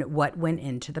on what went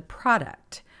into the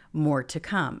product. More to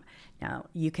come. Now,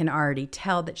 you can already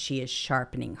tell that she is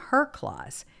sharpening her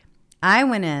claws. I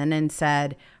went in and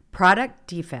said, product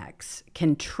defects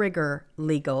can trigger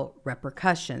legal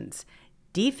repercussions.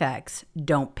 Defects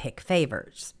don't pick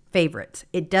favorites.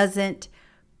 It doesn't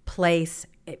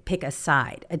pick a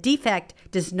side. A defect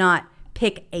does not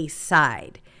pick a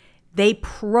side. They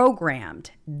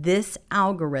programmed this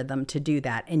algorithm to do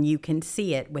that, and you can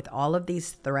see it with all of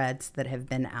these threads that have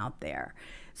been out there.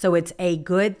 So it's a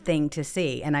good thing to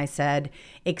see. And I said,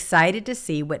 excited to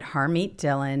see what Harmeet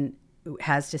Dillon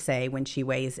has to say when she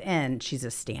weighs in. She's a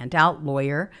standout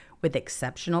lawyer with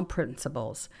exceptional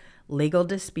principles. Legal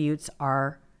disputes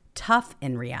are tough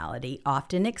in reality,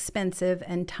 often expensive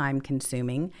and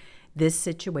time-consuming. This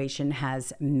situation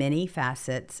has many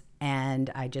facets, and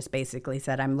I just basically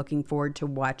said I'm looking forward to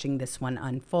watching this one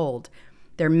unfold.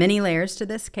 There are many layers to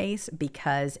this case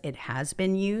because it has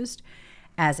been used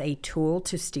as a tool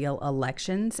to steal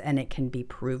elections, and it can be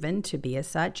proven to be as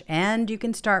such. And you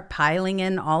can start piling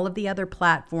in all of the other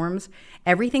platforms,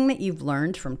 everything that you've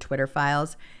learned from Twitter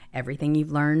files, everything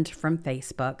you've learned from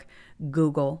Facebook,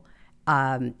 Google,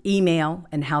 email,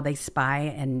 and how they spy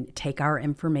and take our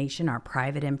information, our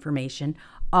private information.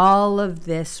 All of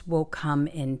this will come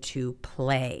into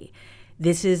play.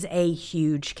 This is a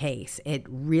huge case. It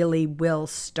really will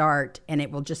start, and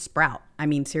it will just sprout. I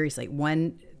mean, seriously,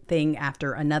 one thing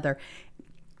after another.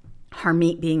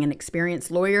 Harmeet, being an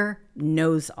experienced lawyer,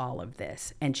 knows all of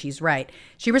this, and she's right.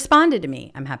 She responded to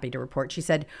me, I'm happy to report. She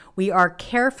said, "We are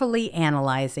carefully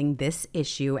analyzing this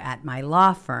issue at my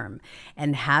law firm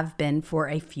and have been for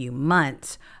a few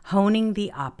months, honing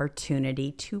the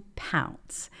opportunity to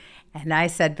pounce." And I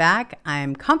said back,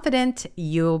 I'm confident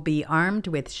you'll be armed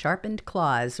with sharpened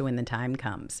claws when the time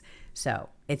comes. So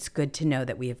it's good to know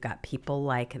that we have got people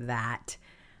like that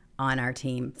on our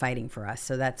team fighting for us.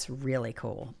 So that's really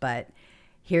cool. But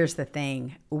here's the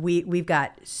thing. We've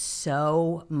got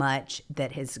so much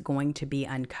that is going to be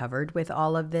uncovered with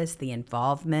all of this, the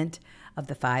involvement of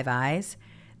the Five Eyes,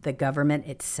 the government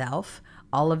itself,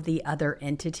 all of the other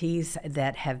entities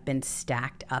that have been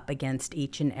stacked up against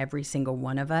each and every single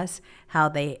one of us,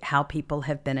 how people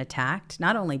have been attacked,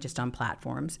 not only just on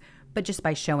platforms, but just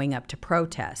by showing up to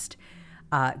protest.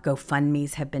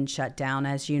 GoFundMes have been shut down,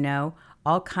 as you know.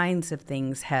 All kinds of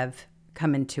things have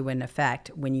come into an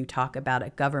effect when you talk about a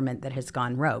government that has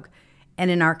gone rogue. And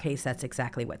in our case, that's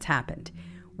exactly what's happened.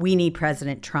 We need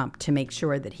President Trump to make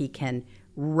sure that he can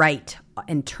right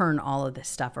and turn all of this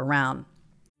stuff around.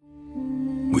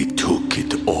 We took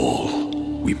it all.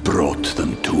 We brought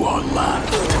them to our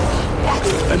land.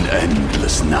 An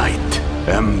endless night,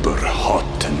 ember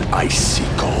hot and icy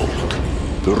cold.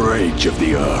 The rage of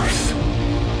the earth.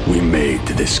 We made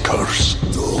this curse.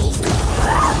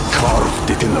 Carved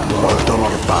it in the blood on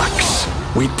our backs.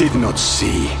 We did not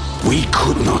see. We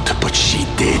could not, but she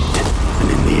did. And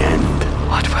in the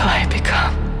end, What will I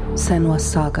become? Senua's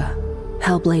Saga.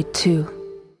 Hellblade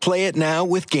 2. Play it now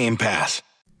with Game Pass.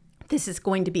 This is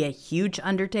going to be a huge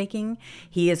undertaking.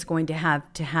 He is going to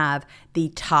have the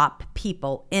top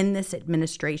people in this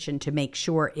administration to make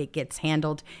sure it gets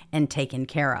handled and taken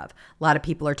care of. A lot of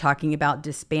people are talking about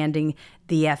disbanding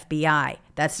the FBI.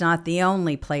 That's not the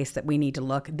only place that we need to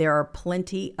look. There are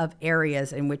plenty of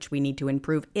areas in which we need to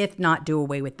improve, if not do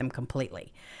away with them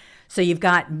completely. So you've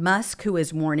got Musk, who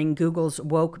is warning Google's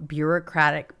woke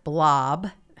bureaucratic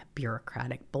blob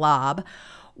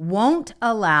won't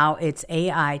allow its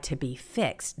AI to be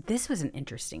fixed. This was an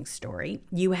interesting story.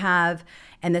 You have,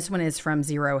 and this one is from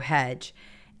Zero Hedge,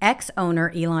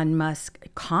 ex-owner Elon Musk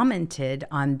commented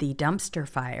on the dumpster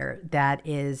fire that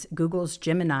is Google's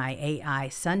Gemini AI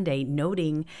Sunday,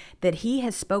 noting that he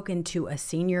has spoken to a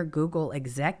senior Google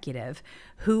executive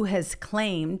who has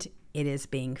claimed it is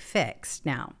being fixed.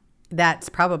 Now, that's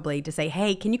probably to say,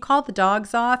 hey, can you call the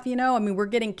dogs off? We're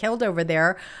getting killed over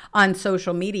there on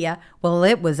social media. Well,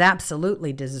 it was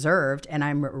absolutely deserved. And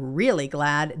I'm really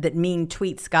glad that mean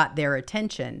tweets got their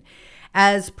attention.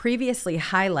 As previously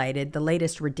highlighted, the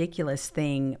latest ridiculous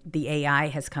thing the AI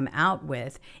has come out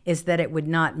with is that it would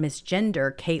not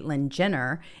misgender Caitlyn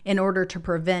Jenner in order to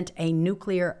prevent a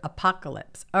nuclear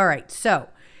apocalypse. All right, so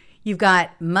you've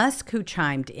got Musk, who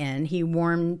chimed in. He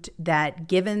warned that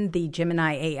given the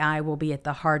Gemini AI will be at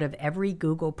the heart of every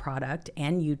Google product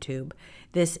and YouTube,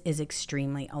 this is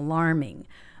extremely alarming.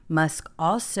 Musk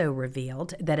also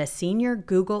revealed that a senior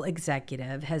Google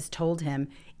executive has told him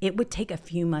it would take a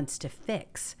few months to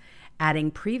fix, adding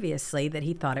previously that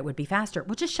he thought it would be faster.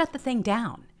 Well, just shut the thing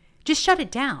down. Just shut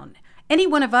it down. Any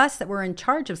one of us that were in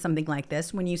charge of something like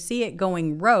this, when you see it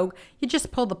going rogue, you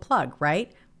just pull the plug,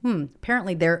 right?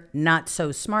 Apparently they're not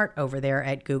so smart over there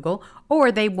at Google,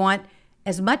 or they want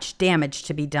as much damage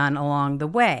to be done along the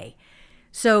way.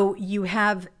 So you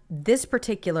have this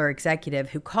particular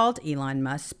executive who called Elon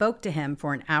Musk, spoke to him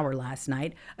for an hour last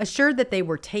night, assured that they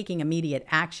were taking immediate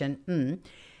action.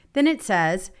 Then it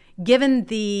says, given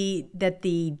that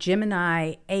the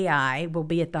Gemini AI will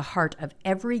be at the heart of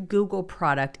every Google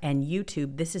product and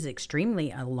YouTube, this is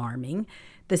extremely alarming.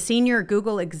 The senior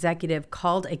Google executive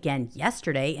called again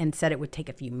yesterday and said it would take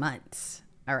a few months.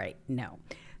 All right, no.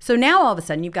 So now all of a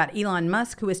sudden you've got Elon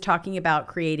Musk, who is talking about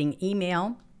creating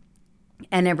email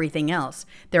and everything else.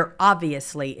 There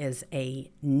obviously is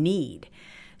a need.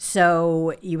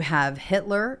 So you have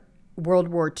Hitler, World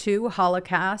War II,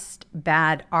 Holocaust,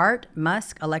 bad art,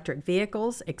 Musk, electric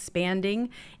vehicles, expanding,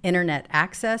 internet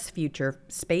access, future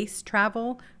space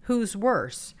travel. Who's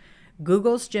worse?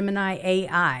 Google's Gemini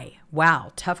AI.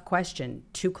 Wow, tough question.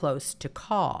 Too close to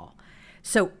call.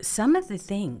 So some of the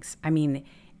things, I mean,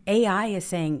 AI is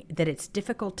saying that it's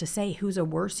difficult to say who's a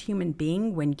worse human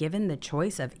being when given the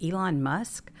choice of Elon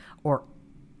Musk or,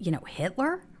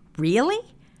 Hitler? Really?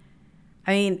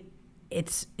 I mean,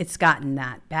 it's gotten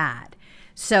that bad.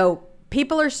 So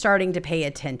people are starting to pay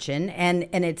attention, and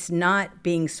it's not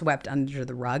being swept under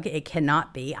the rug. It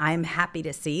cannot be. I'm happy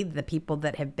to see the people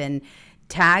that have been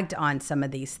tagged on some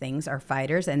of these things are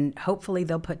fighters, and hopefully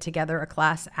they'll put together a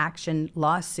class action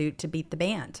lawsuit to beat the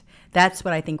band. That's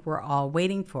what I think we're all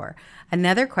waiting for.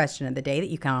 Another question of the day that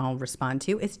you can all respond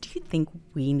to is, do you think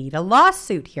we need a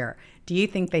lawsuit here? Do you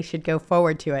think they should go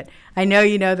forward to it? I know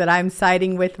you know that I'm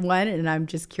siding with one, and I'm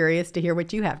just curious to hear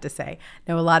what you have to say.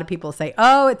 I know a lot of people say,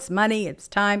 oh, it's money, it's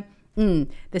time.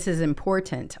 This is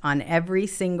important on every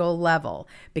single level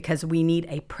because we need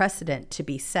a precedent to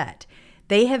be set.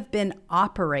 They have been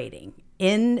operating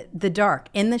in the dark,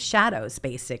 in the shadows,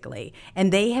 basically,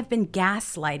 and they have been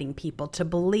gaslighting people to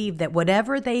believe that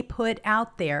whatever they put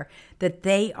out there, that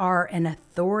they are an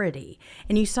authority.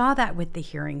 And you saw that with the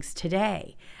hearings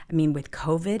today. I mean, with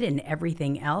COVID and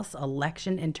everything else,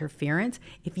 election interference,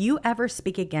 if you ever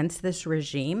speak against this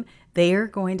regime, they are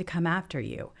going to come after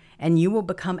you, and you will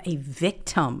become a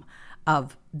victim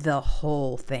of the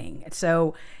whole thing.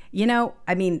 So,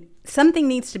 something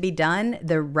needs to be done.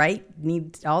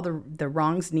 All the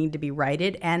wrongs need to be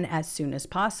righted, and as soon as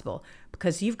possible,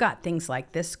 because you've got things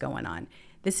like this going on.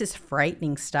 This is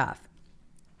frightening stuff.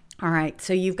 All right,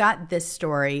 so you've got this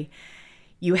story.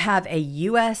 You have a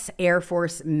U.S. Air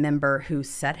Force member who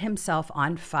set himself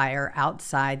on fire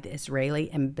outside the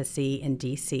Israeli embassy in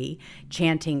D.C.,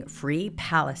 chanting "Free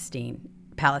Palestine."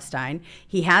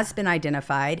 He has been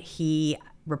identified. He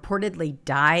reportedly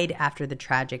died after the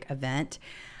tragic event.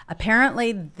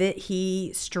 Apparently,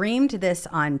 he streamed this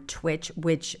on Twitch,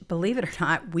 which, believe it or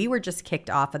not, we were just kicked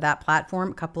off of that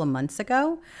platform a couple of months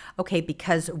ago. Okay,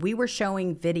 because we were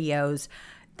showing videos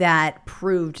that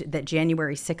proved that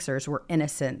January 6ers were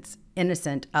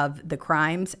innocent of the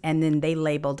crimes, and then they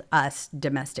labeled us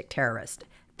domestic terrorists.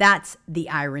 That's the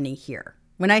irony here.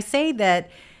 When I say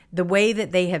that the way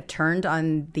that they have turned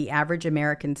on the average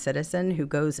American citizen who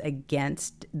goes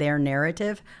against their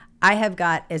narrative, I have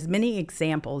got as many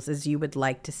examples as you would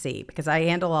like to see, because I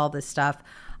handle all this stuff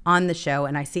on the show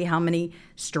and I see how many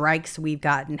strikes we've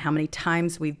gotten, how many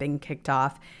times we've been kicked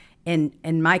off.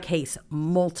 In my case,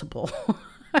 multiple.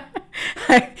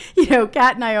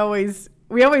 Kat and I always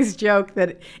joke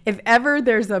that if ever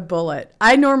there's a bullet,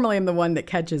 I normally am the one that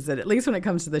catches it, at least when it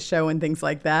comes to the show and things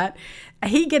like that.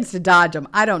 He gets to dodge them.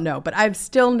 I don't know, but I've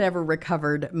still never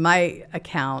recovered my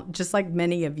account, just like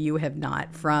many of you have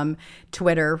not, from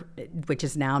Twitter, which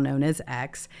is now known as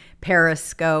X,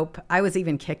 Periscope. I was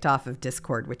even kicked off of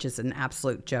Discord, which is an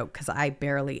absolute joke because I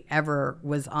barely ever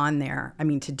was on there. I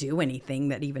mean, to do anything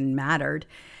that even mattered.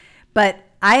 But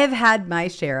I have had my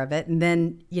share of it. And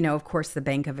then, of course, the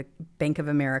Bank of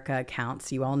America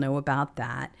accounts. You all know about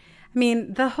that. I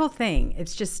mean, the whole thing,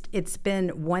 it's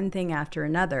been one thing after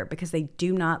another because they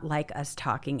do not like us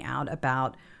talking out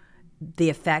about the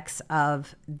effects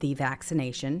of the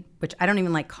vaccination, which I don't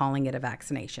even like calling it a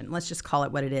vaccination. Let's just call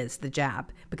it what it is, the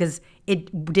jab, because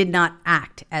it did not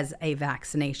act as a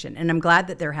vaccination. And I'm glad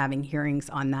that they're having hearings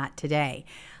on that today.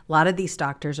 A lot of these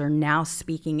doctors are now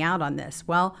speaking out on this.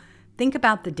 Well, think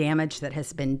about the damage that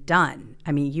has been done.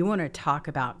 I mean, you want to talk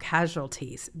about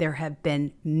casualties. There have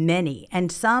been many,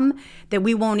 and some that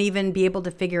we won't even be able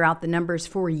to figure out the numbers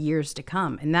for years to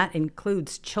come. And that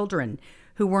includes children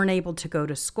who weren't able to go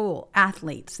to school,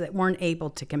 athletes that weren't able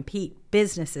to compete,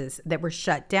 businesses that were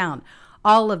shut down,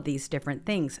 all of these different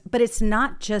things. But it's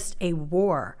not just a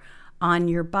war on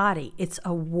your body. It's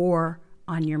a war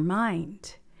on your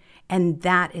mind. And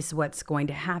that is what's going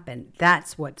to happen.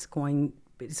 That's what's going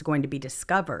to be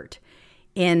discovered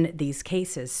in these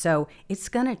cases. So it's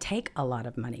going to take a lot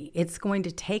of money. It's going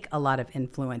to take a lot of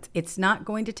influence. It's not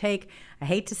going to take, I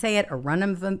hate to say it, a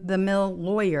run-of-the-mill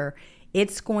lawyer.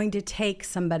 It's going to take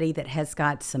somebody that has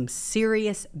got some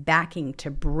serious backing to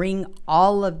bring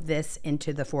all of this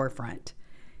into the forefront.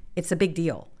 It's a big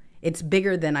deal. It's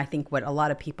bigger than I think what a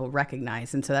lot of people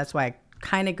recognize. And so that's why I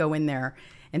kind of go in there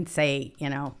and say,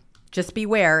 just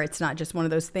beware. It's not just one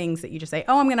of those things that you just say,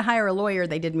 oh, I'm going to hire a lawyer.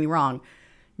 They did me wrong.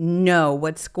 No,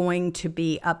 what's going to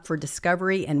be up for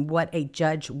discovery and what a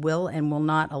judge will and will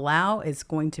not allow is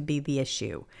going to be the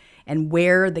issue. And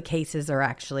where the cases are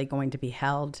actually going to be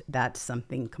held, that's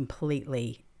something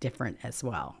completely different as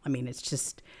well. I mean, it's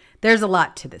just, there's a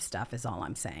lot to this stuff is all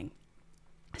I'm saying.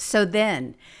 So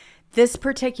then this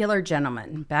particular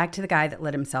gentleman, back to the guy that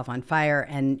lit himself on fire.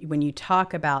 And when you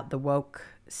talk about the woke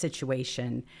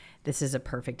situation, this is a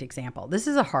perfect example. This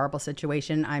is a horrible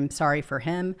situation. I'm sorry for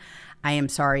him. I am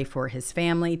sorry for his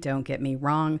family. Don't get me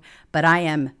wrong. But I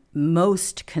am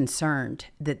most concerned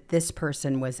that this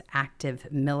person was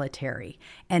active military,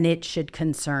 and it should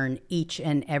concern each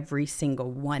and every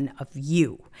single one of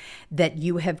you. That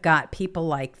you have got people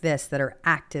like this that are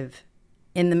active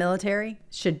in the military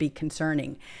should be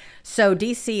concerning. So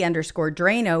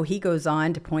DC_Drano, he goes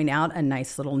on to point out a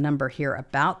nice little number here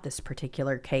about this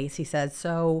particular case. He says,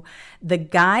 so the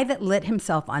guy that lit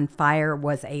himself on fire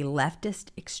was a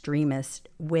leftist extremist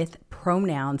with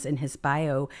pronouns in his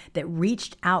bio that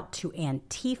reached out to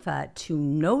Antifa to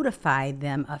notify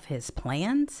them of his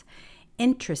plans.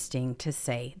 Interesting to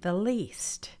say the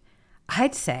least.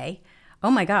 I'd say,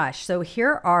 oh my gosh, so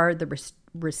here are the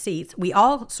receipts. We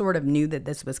all sort of knew that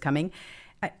this was coming.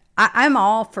 I'm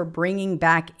all for bringing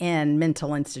back in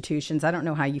mental institutions. I don't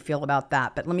know how you feel about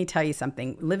that, but let me tell you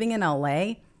something. Living in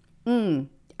LA,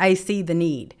 I see the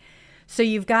need. So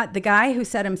you've got the guy who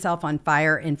set himself on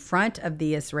fire in front of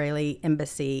the Israeli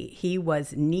embassy. He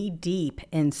was knee deep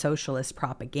in socialist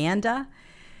propaganda.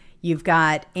 You've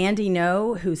got Andy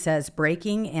No, who says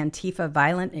breaking Antifa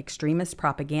violent extremist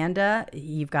propaganda.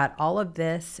 You've got all of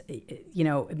this,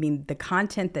 the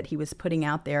content that he was putting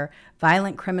out there.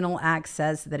 Violent Criminal Act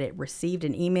says that it received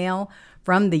an email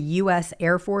from the U.S.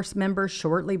 Air Force member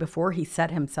shortly before he set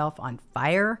himself on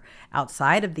fire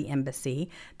outside of the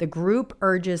embassy. The group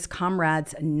urges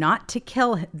comrades not to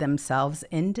kill themselves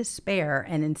in despair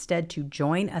and instead to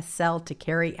join a cell to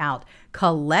carry out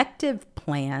collective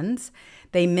plans.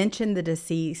 They mention the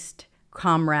deceased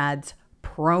comrades'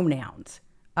 pronouns.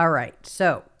 All right,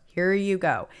 so here you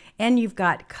go. And you've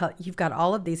got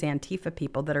all of these Antifa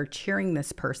people that are cheering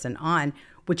this person on,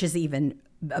 which is even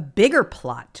a bigger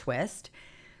plot twist.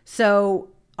 So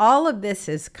all of this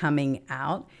is coming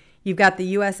out. You've got the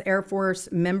U.S. Air Force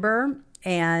member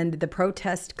and the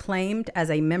protest claimed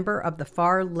as a member of the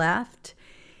far left.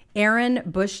 Aaron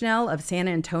Bushnell of San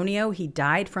Antonio, he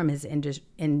died from his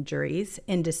injuries.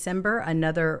 In December,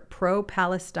 another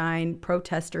pro-Palestine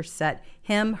protester set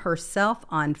herself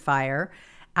on fire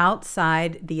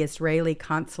outside the Israeli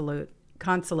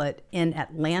consulate in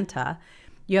Atlanta.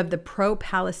 You have the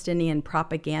pro-Palestinian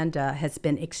propaganda has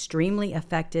been extremely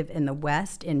effective in the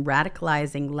West in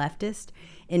radicalizing leftists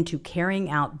into carrying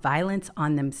out violence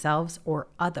on themselves or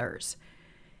others.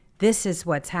 This is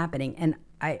what's happening. And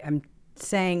I'm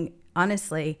saying,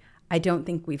 honestly, I don't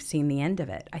think we've seen the end of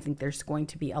it. I think there's going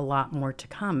to be a lot more to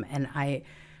come. And I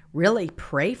really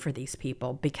pray for these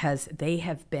people because they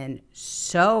have been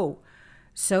so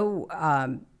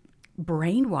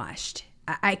brainwashed.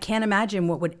 I can't imagine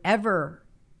what would ever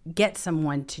get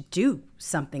someone to do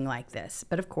something like this.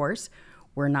 But of course,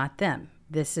 we're not them.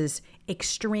 This is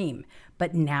extreme.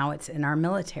 But now it's in our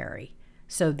military.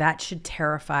 So that should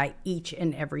terrify each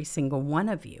and every single one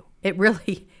of you.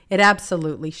 It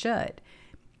absolutely should.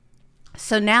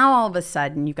 So now all of a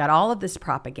sudden, you've got all of this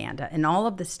propaganda and all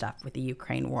of this stuff with the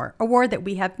Ukraine war, a war that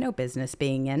we have no business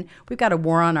being in. We've got a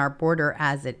war on our border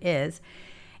as it is.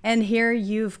 And here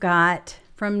you've got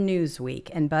from Newsweek,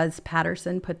 and Buzz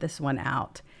Patterson put this one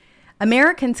out.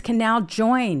 Americans can now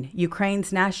join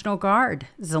Ukraine's National Guard,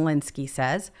 Zelensky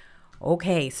says.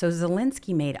 Okay, so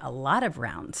Zelensky made a lot of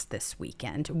rounds this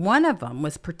weekend. One of them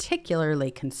was particularly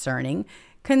concerning,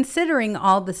 considering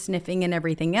all the sniffing and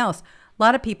everything else. A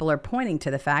lot of people are pointing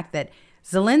to the fact that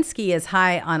Zelensky is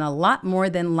high on a lot more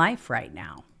than life right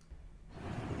now.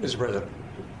 Mr. President,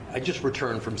 I just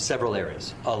returned from several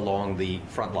areas along the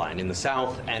front line in the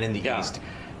south and in the east,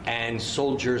 and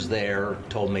soldiers there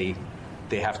told me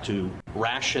they have to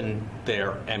ration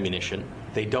their ammunition.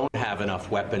 They don't have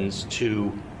enough weapons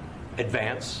to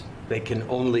advance. They can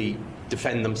only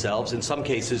defend themselves. In some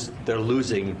cases, they're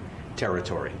losing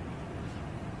territory.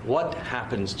 What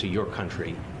happens to your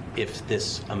country if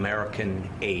this American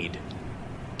aid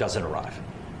doesn't arrive?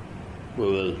 We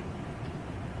will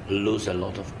lose a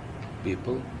lot of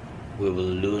people. We will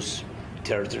lose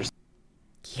territories.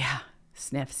 Yeah,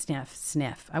 Sniff, sniff,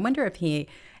 sniff. I wonder if he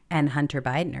and Hunter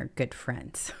Biden are good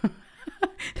friends.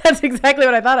 That's exactly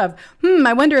what I thought of.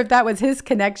 I wonder if that was his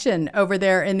connection over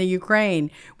there in the Ukraine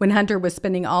when Hunter was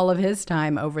spending all of his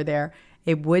time over there.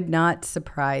 It would not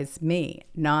surprise me,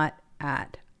 not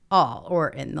at all or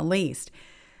in the least.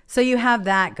 So you have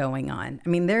that going on. I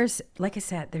mean, there's, like I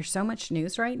said, there's so much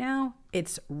news right now.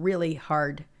 It's really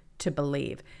hard to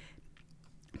believe.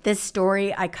 This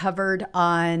story I covered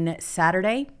on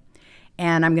Saturday,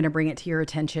 and I'm going to bring it to your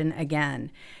attention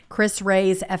again. Chris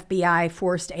Wray's FBI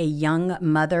forced a young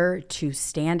mother to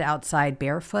stand outside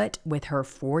barefoot with her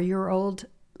 4-year-old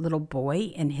little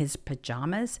boy in his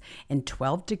pajamas in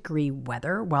 12-degree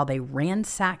weather while they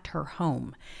ransacked her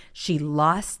home. She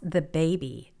lost the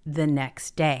baby the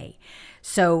next day.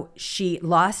 So she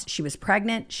was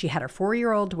pregnant. She had her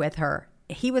 4-year-old with her.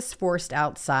 He was forced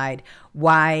outside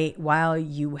while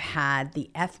you had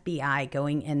the FBI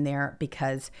going in there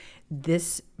because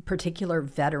this particular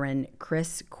veteran,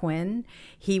 Chris Quinn,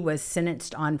 he was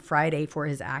sentenced on Friday for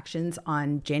his actions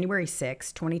on January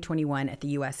 6, 2021 at the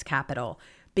U.S. Capitol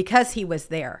because he was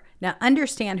there. Now,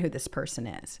 understand who this person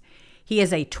is. He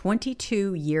is a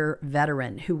 22-year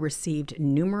veteran who received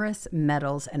numerous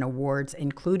medals and awards,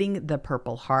 including the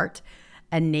Purple Heart,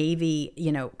 a Navy,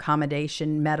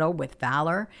 Commendation Medal with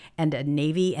Valor, and a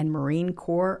Navy and Marine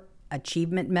Corps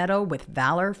Achievement Medal with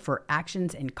Valor for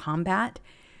actions in combat.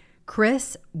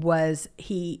 Chris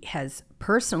he has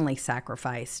personally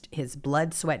sacrificed his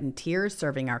blood, sweat, and tears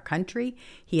serving our country.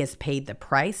 He has paid the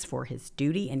price for his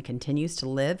duty and continues to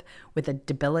live with a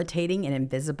debilitating and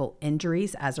invisible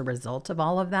injuries as a result of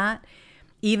all of that.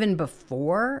 Even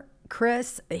before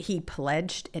Chris, he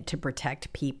pledged to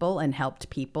protect people and helped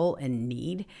people in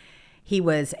need. He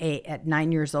was at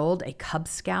 9 years old, a Cub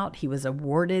Scout. He was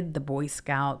awarded the Boy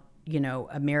Scout,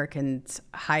 American's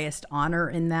highest honor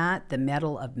in that, the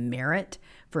Medal of Merit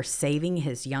for saving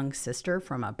his young sister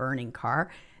from a burning car.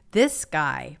 This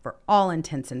guy, for all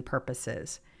intents and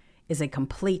purposes, is a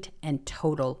complete and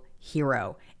total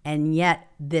hero. And yet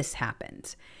this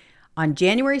happens. On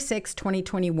January 6,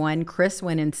 2021, Chris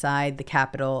went inside the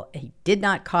Capitol. He did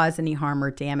not cause any harm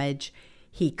or damage.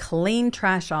 He cleaned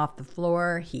trash off the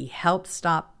floor. He helped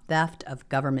stop theft of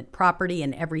government property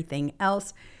and everything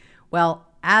else. Well,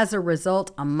 as a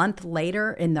result, a month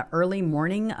later, in the early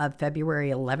morning of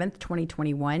February 11th,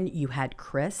 2021, you had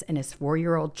Chris and his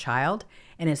 4-year-old child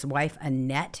and his wife,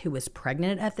 Annette, who was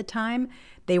pregnant at the time.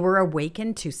 They were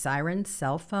awakened to sirens,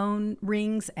 cell phone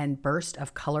rings, and bursts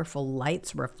of colorful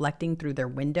lights reflecting through their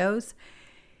windows.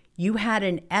 You had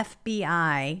an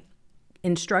FBI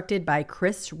instructed by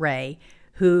Chris Wray,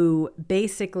 who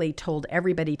basically told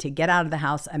everybody to get out of the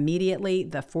house immediately.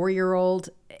 The 4-year-old,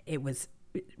 it was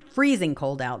freezing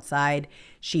cold outside.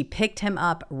 She picked him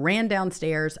up, ran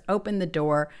downstairs, opened the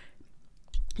door.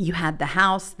 You had the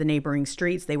house, the neighboring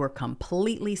streets. They were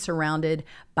completely surrounded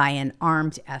by an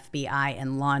armed FBI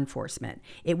and law enforcement.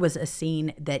 It was a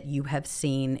scene that you have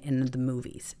seen in the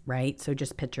movies, right? So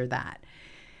just picture that.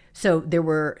 So there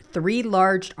were 3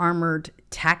 large armored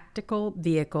tactical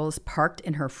vehicles parked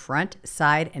in her front,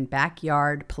 side, and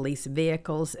backyard, police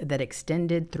vehicles that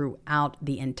extended throughout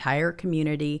the entire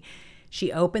community.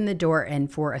 She opened the door,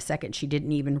 and for a second, she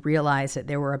didn't even realize that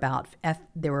there were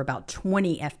about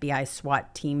 20 FBI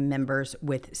SWAT team members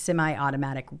with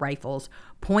semi-automatic rifles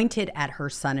pointed at her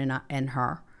son and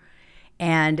her.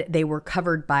 And they were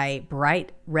covered by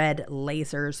bright red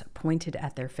lasers pointed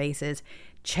at their faces,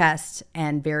 chests,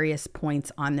 and various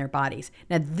points on their bodies.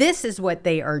 Now, this is what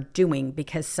they are doing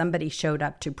because somebody showed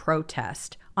up to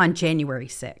protest on January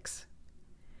 6th.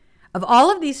 Of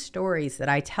all of these stories that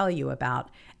I tell you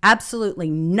about, absolutely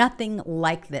nothing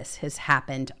like this has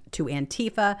happened to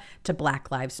Antifa, to Black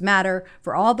Lives Matter,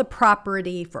 for all the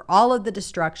property, for all of the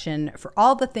destruction, for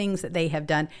all the things that they have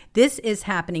done. This is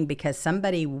happening because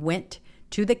somebody went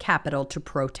to the Capitol to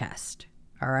protest,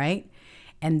 all right?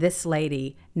 And this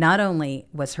lady, not only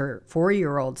was her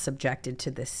 4-year-old subjected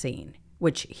to this scene,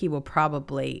 which he will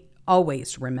probably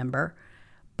always remember,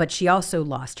 but she also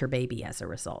lost her baby as a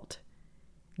result.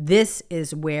 This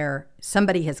is where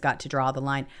somebody has got to draw the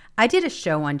line. I did a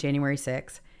show on January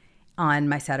 6th on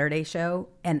my Saturday show,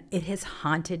 and it has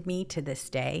haunted me to this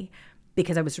day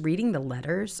because I was reading the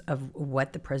letters of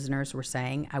what the prisoners were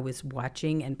saying. I was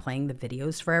watching and playing the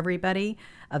videos for everybody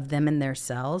of them in their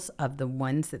cells, of the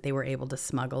ones that they were able to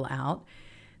smuggle out.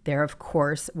 There, of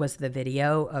course, was the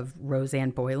video of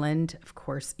Roseanne Boyland. Of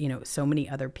course, so many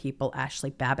other people. Ashley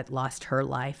Babbitt lost her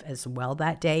life as well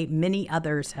that day. Many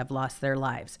others have lost their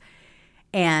lives.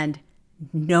 And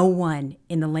no one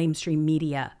in the lamestream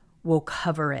media will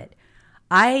cover it.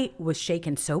 I was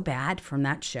shaken so bad from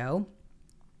that show.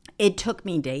 It took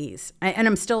me days. And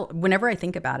I'm still, whenever I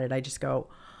think about it, I just go,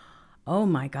 oh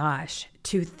my gosh,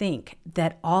 to think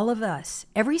that all of us,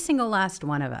 every single last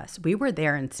one of us, we were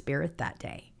there in spirit that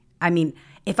day. I mean,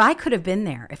 if I could have been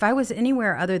there, if I was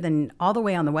anywhere other than all the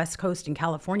way on the West Coast in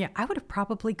California, I would have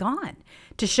probably gone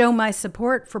to show my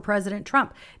support for President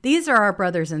Trump. These are our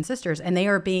brothers and sisters, and they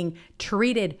are being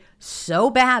treated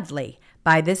so badly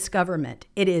by this government.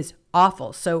 It is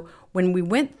awful. So when we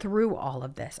went through all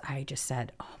of this, I just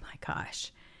said, oh my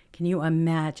gosh, can you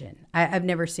imagine? I've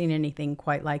never seen anything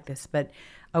quite like this, but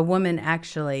a woman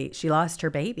actually, she lost her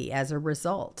baby as a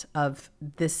result of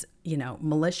this,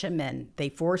 militiamen. They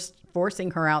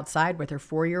forcing her outside with her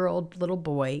 4-year-old little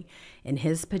boy in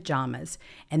his pajamas,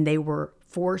 and they were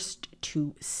forced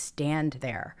to stand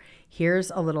there.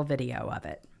 Here's a little video of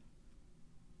it.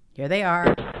 Here they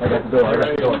are. I got the door.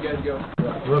 You guys go.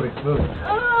 Move it. Stay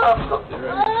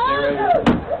right here.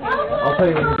 I'll tell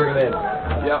you when you bring them in.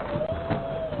 Yep.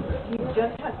 You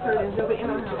just had surgery. Nobody in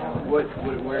our house. Where is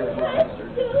your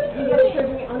surgery? You had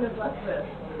surgery on the left wrist.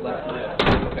 Left wrist.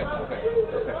 Okay.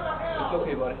 It's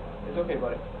okay, buddy.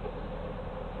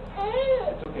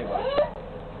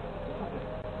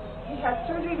 He had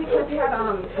surgery because he had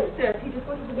a cyst. He just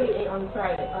went to the VA on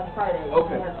Friday.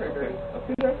 Okay. He had surgery. Okay.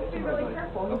 So you have to be really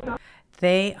careful. He's not.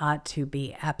 They ought to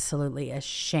be absolutely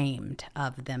ashamed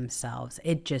of themselves.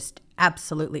 It just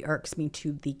absolutely irks me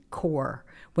to the core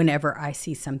whenever I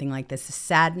see something like this. It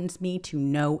saddens me to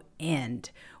no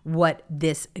end what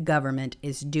this government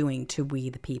is doing to we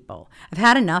the people. I've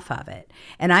had enough of it.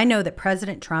 And I know that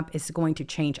President Trump is going to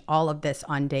change all of this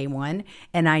on day one.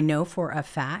 And I know for a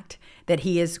fact that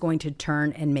he is going to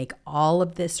turn and make all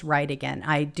of this right again.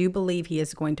 I do believe he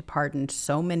is going to pardon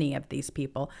so many of these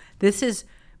people. This is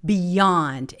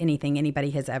beyond anything anybody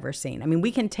has ever seen. I mean,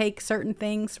 we can take certain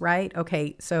things, right?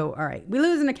 Okay, so, all right, we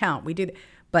lose an account, we do that.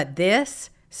 But this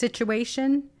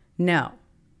situation, no.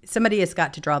 Somebody has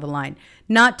got to draw the line.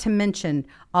 Not to mention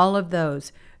all of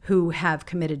those who have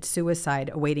committed suicide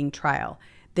awaiting trial.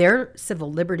 Their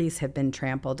civil liberties have been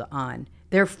trampled on.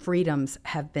 Their freedoms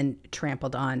have been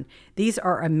trampled on. These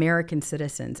are American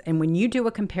citizens. And when you do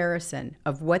a comparison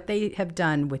of what they have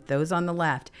done with those on the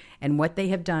left and what they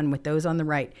have done with those on the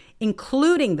right,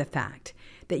 including the fact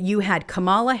that you had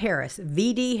Kamala Harris,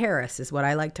 VD Harris is what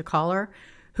I like to call her,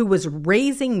 who was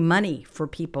raising money for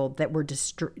people that were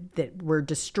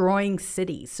destroying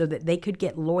cities so that they could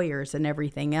get lawyers and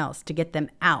everything else to get them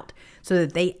out so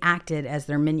that they acted as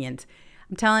their minions.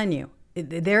 I'm telling you,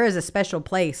 there is a special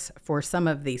place for some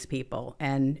of these people,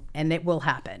 and it will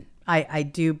happen. I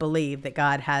do believe that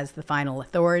God has the final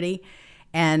authority,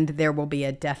 and there will be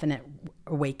a definite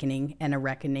awakening and a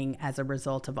reckoning as a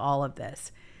result of all of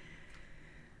this.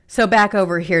 So back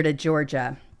over here to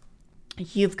Georgia.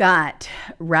 You've got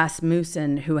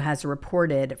Rasmussen, who has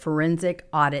reported forensic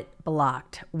audit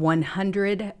blocked.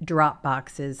 100 drop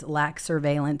boxes lack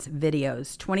surveillance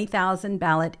videos. 20,000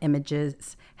 ballot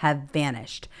images have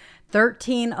vanished.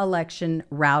 13 election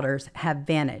routers have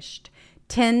vanished.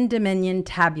 10 Dominion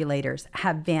tabulators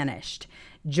have vanished.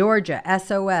 Georgia,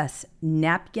 SOS,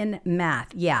 napkin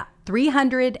math. Yeah,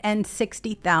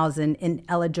 360,000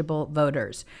 ineligible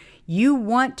voters. You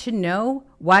want to know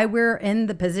why we're in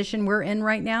the position we're in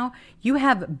right now? You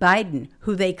have Biden,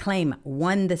 who they claim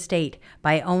won the state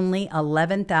by only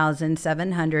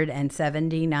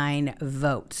 11,779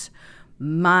 votes.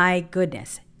 My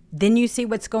goodness. Then you see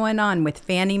what's going on with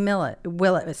Fannie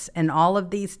Willis and all of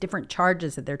these different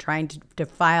charges that they're trying to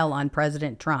file on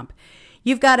President Trump.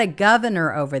 You've got a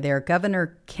governor over there,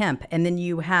 Governor Kemp, and then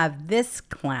you have this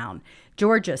clown,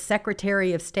 Georgia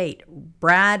Secretary of State,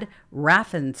 Brad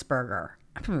Raffensperger.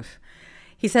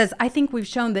 He says, I think we've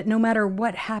shown that no matter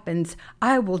what happens,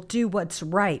 I will do what's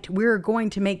right. We're going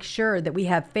to make sure that we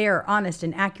have fair, honest,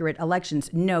 and accurate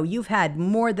elections. No, you've had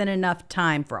more than enough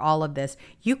time for all of this.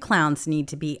 You clowns need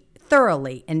to be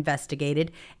thoroughly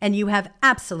investigated, and you have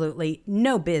absolutely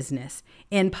no business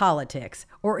in politics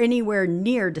or anywhere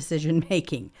near decision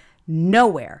making.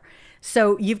 Nowhere.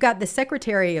 So you've got the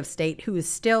Secretary of State who is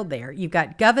still there. You've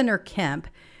got Governor Kemp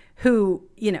who,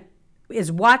 is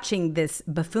watching this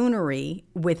buffoonery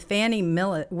with Fannie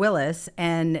Willis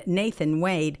and Nathan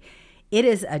Wade. It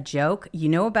is a joke. You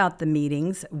know about the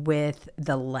meetings with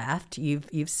the left.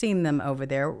 You've seen them over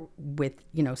there with,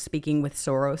 speaking with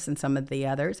Soros and some of the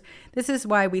others. This is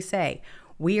why we say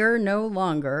we are no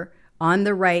longer on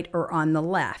the right or on the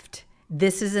left.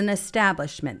 This is an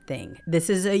establishment thing. This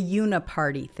is a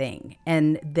uniparty thing.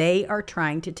 And they are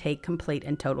trying to take complete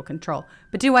and total control.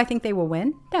 But do I think they will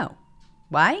win? No.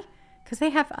 Why? Because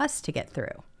they have us to get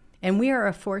through. And we are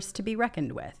a force to be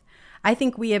reckoned with. I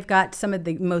think we have got some of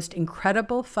the most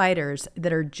incredible fighters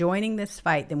that are joining this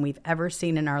fight than we've ever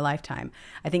seen in our lifetime.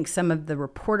 I think some of the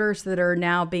reporters that are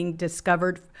now being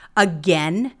discovered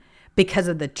again because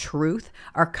of the truth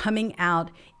are coming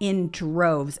out in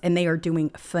droves, and they are doing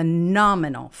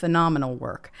phenomenal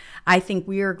work. I think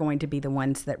we are going to be the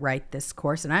ones that write this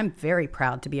course, and I'm very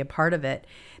proud to be a part of it.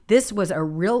 This was a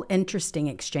real interesting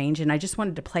exchange, and I just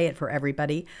wanted to play it for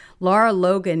everybody. Laura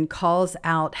Logan calls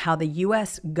out how the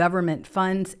U.S. government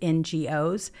funds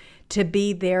NGOs to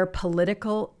be their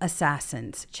political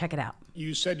assassins. Check it out.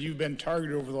 You said you've been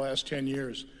targeted over the last 10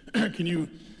 years. Can you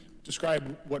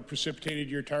describe what precipitated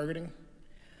your targeting?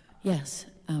 Yes,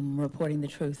 reporting the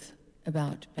truth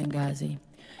about Benghazi.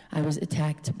 I was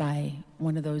attacked by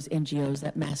one of those NGOs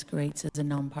that masquerades as a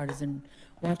nonpartisan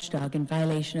watchdog. In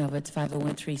violation of its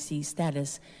 501(c)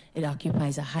 status, it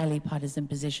occupies a highly partisan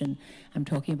position. I'm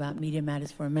talking about Media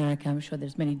Matters for America. I'm sure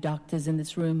there's many doctors in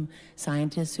this room,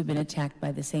 scientists who've been attacked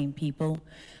by the same people.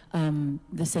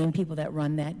 The same people that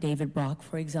run that, David Brock,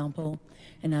 for example,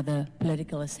 another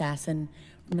political assassin,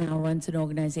 now runs an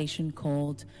organization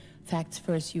called Facts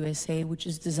First USA, which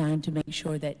is designed to make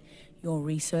sure that your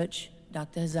research,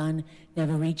 Dr. Hazan,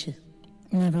 never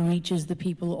reaches the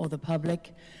people or the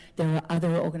public. There are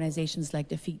other organizations like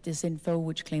Defeat Disinfo,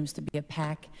 which claims to be a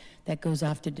PAC that goes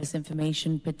after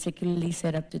disinformation, particularly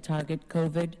set up to target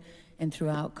COVID, and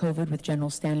throughout COVID with General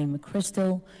Stanley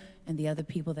McChrystal and the other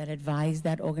people that advise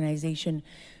that organization.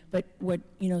 But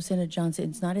Senator Johnson,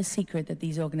 it's not a secret that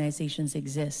these organizations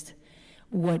exist.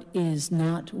 What is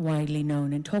not widely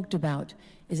known and talked about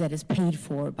is that it's paid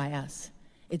for by us.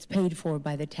 It's paid for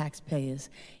by the taxpayers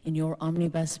in your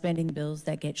omnibus spending bills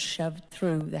that get shoved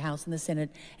through the House and the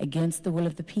Senate against the will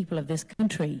of the people of this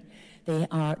country. There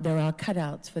are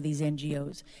cutouts for these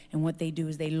NGOs, and what they do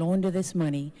is they launder this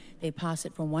money, they pass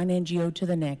it from one NGO to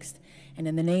the next, and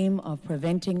in the name of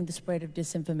preventing the spread of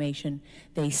disinformation,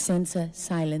 they censor,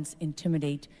 silence,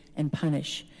 intimidate, and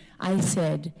punish. I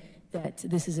said that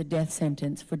this is a death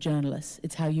sentence for journalists.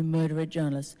 It's how you murder a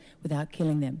journalist without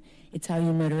killing them. It's how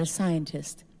you murder a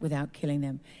scientist without killing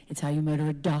them. It's how you murder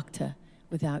a doctor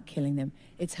without killing them.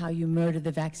 It's how you murder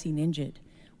the vaccine injured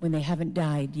when they haven't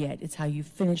died yet. It's how you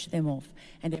finish them off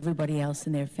and everybody else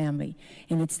in their family.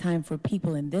 And it's time for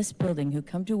people in this building who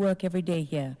come to work every day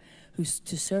here,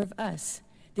 to serve us.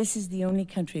 This is the only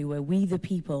country where we, the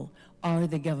people, are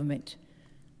the government.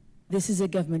 This is a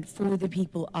government for the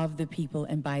people, of the people,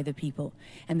 and by the people.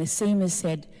 And the same is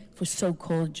said for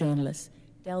so-called journalists.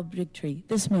 Del Bigtree,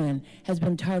 this man, has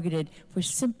been targeted for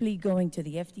simply going to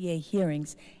the FDA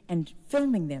hearings and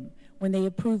filming them when they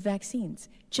approve vaccines.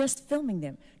 Just filming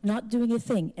them, not doing a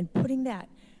thing, and putting that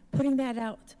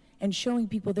out and showing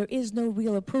people there is no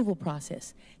real approval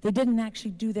process. They didn't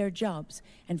actually do their jobs.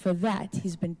 And for that,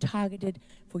 he's been targeted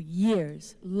for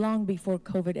years, long before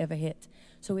COVID ever hit.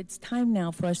 So it's time now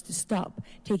for us to stop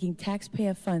taking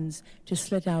taxpayer funds to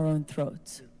slit our own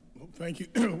throats. Well, thank you.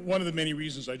 One of the many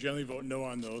reasons I generally vote no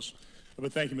on those.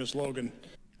 But thank you, Ms. Logan.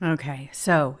 Okay,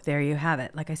 so there you have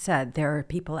it. Like I said, there are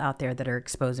people out there that are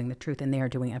exposing the truth, and they are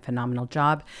doing a phenomenal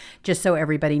job. Just so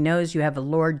everybody knows, you have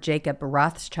Lord Jacob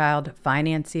Rothschild,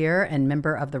 financier and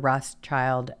member of the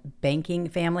Rothschild banking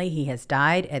family. He has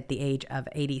died at the age of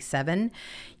 87.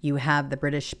 You have the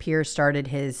British peer started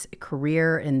his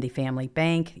career in the family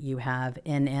bank. You have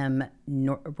N.M.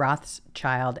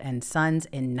 Rothschild and Sons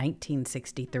in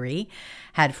 1963.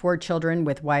 Had 4 children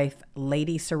with wife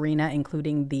Lady Serena,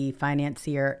 including the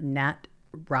financier Nat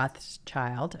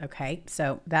Rothschild. Okay,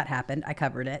 so that happened. I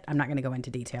covered it. I'm not going to go into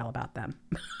detail about them.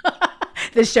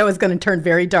 This show is going to turn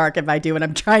very dark if I do, and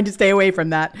I'm trying to stay away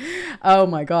from that. Oh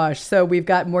my gosh. So we've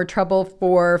got more trouble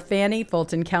for Fannie,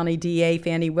 Fulton County DA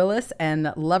Fannie Willis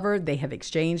and lover. They have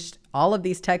exchanged all of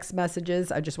these text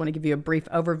messages. I just want to give you a brief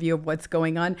overview of what's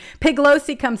going on.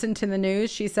 Piglosi comes into the news.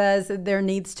 She says there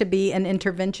needs to be an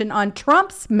intervention on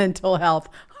Trump's mental health.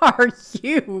 Are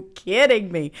you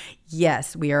kidding me?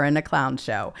 Yes, we are in a clown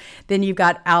show. Then you've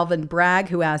got Alvin Bragg,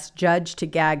 who asked judge to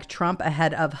gag Trump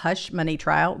ahead of hush money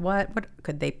trial. What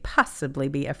could they possibly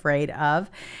be afraid of?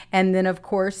 And then, of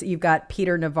course, you've got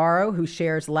Peter Navarro, who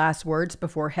shares last words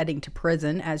before heading to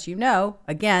prison. As you know,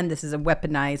 again, this is a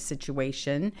weaponized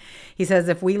situation. He says,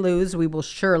 if we lose, we will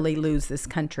surely lose this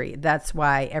country. That's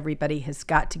why everybody has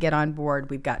got to get on board.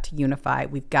 We've got to unify.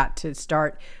 We've got to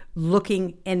start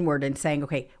looking inward and saying,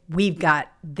 okay, we've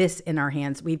got this in our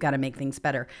hands. We've got to make things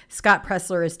better. Scott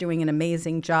Pressler is doing an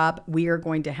amazing job. We are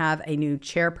going to have a new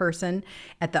chairperson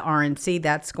at the RNC.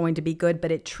 That's going to be good,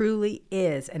 but it truly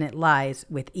is, and it lies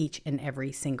with each and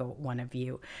every single one of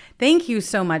you. Thank you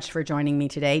so much for joining me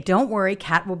today. Don't worry,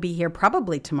 Kat will be here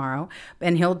probably tomorrow,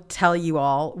 and he'll tell you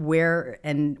all where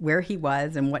he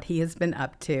was and what he has been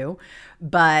up to.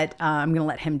 But I'm going to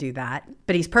let him do that.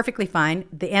 But he's perfectly fine.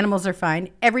 The animals are fine.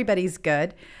 Everybody's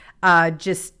good.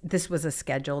 This was a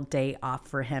scheduled day off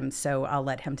for him, so I'll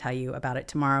let him tell you about it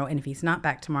tomorrow. And if he's not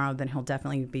back tomorrow, then he'll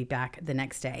definitely be back the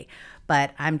next day.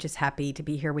 But I'm just happy to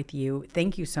be here with you.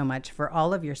 Thank you so much for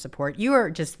all of your support. You are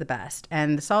just the best.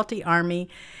 And the Salty Army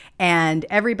and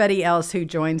everybody else who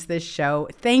joins this show,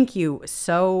 thank you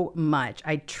so much.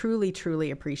 I truly, truly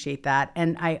appreciate that.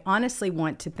 And I honestly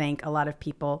want to thank a lot of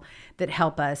people that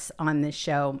help us on this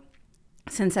show.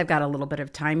 Since I've got a little bit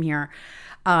of time here,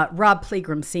 Rob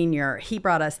Plegrim Sr., he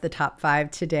brought us the top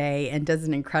 5 today and does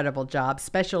an incredible job.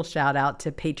 Special shout out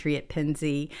to Patriot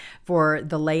Penzi for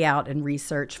the layout and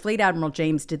research. Fleet Admiral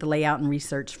James did the layout and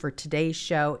research for today's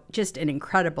show. Just an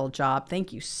incredible job.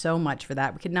 Thank you so much for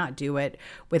that. We could not do it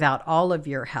without all of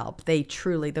your help. They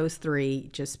truly, those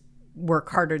three just work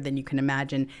harder than you can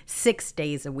imagine 6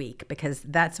 days a week, because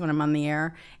that's when I'm on the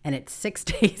air, and it's 6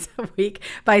 days a week.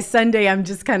 By Sunday, I'm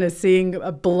just kind of seeing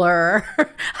a blur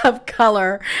of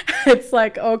color. It's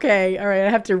like, okay, all right, I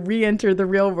have to re-enter the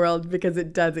real world, because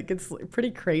it gets pretty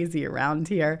crazy around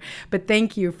here. But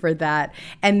thank you for that.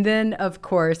 And then, of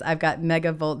course, I've got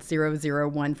Megavolt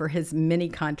 001 for his many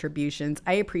contributions.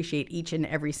 I appreciate each and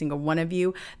every single one of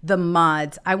you. The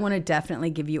mods, I want to definitely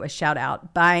give you a shout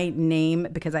out by name,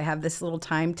 because I have this little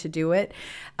time to do it.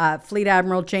 Fleet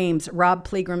Admiral James, Rob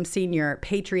Plegrim Sr.,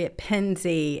 Patriot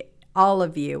Penzi, all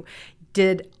of you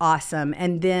did awesome.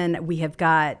 And then we have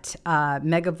got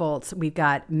Megavolts. We've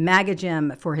got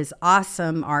Magajim for his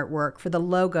awesome artwork, for the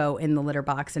logo in the litter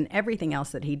box and everything else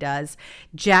that he does.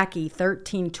 Jackie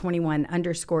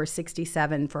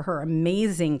 1321_67 for her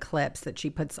amazing clips that she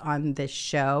puts on this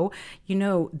show. You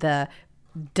know, the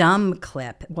dumb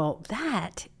clip. Well,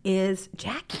 that is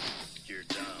Jackie.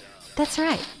 That's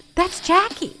right. That's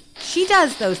Jackie. She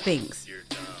does those things.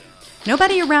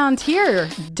 Nobody around here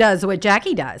does what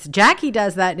Jackie does. Jackie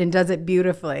does that and does it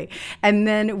beautifully. And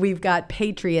then we've got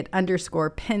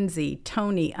Patriot_Penzi,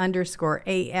 Tony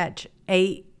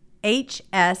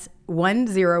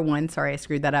 _HS101. Sorry, I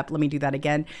screwed that up. Let me do that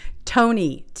again.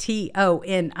 Tony,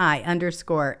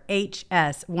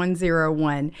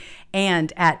 TONI_HS101,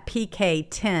 and at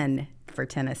PK10 for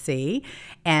Tennessee,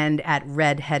 and at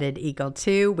Redheaded Eagle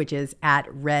 2, which is at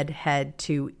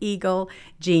Redhead2 Eagle,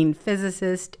 Gene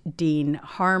Physicist, Dean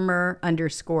Harmer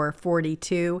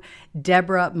 _42,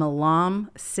 Deborah Malam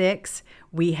 6.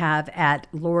 We have at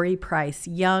Lori Price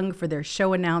Young for their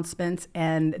show announcements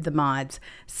and the mods.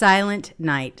 Silent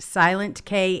Night, Silent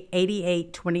K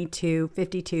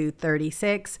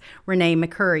 88225236, Renee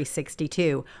McCurry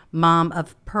 62, Mom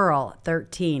of Pearl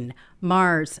 13,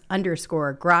 Mars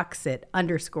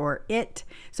 _Groxit_it.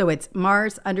 So it's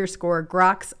Mars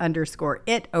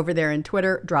 _Grox_it over there in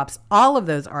Twitter. Drops all of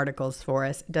those articles for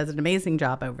us. Does an amazing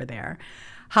job over there.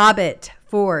 Hobbit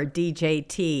for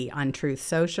DJT on Truth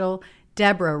Social.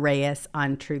 Deborah Reyes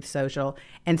on Truth Social,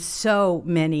 and so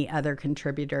many other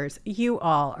contributors. You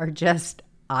all are just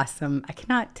awesome. I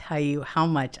cannot tell you how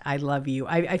much I love you.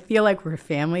 I feel like we're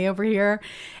family over here,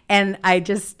 and I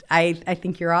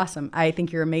think you're awesome. I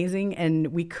think you're amazing, and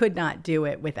we could not do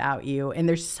it without you. And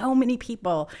there's so many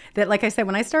people that, like I said,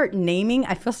 when I start naming,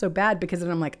 I feel so bad, because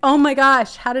then I'm like, oh my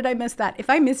gosh, how did I miss that? If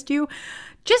I missed you,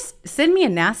 just send me a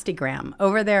nastygram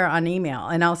over there on email,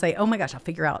 and I'll say, oh my gosh, I'll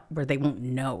figure out where they won't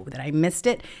know that I missed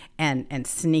it and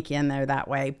sneak in there that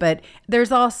way. But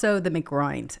there's also the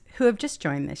McGroins who have just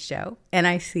joined this show, and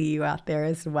I see you out there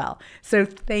as well. So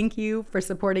thank you for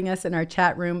supporting us in our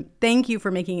chat room. Thank you for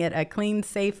making it a clean,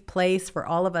 safe place for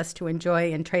all of us to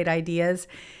enjoy and trade ideas.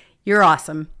 You're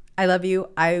awesome. I love you.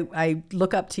 I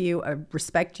look up to you. I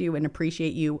respect you and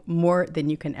appreciate you more than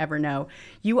you can ever know.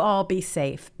 You all be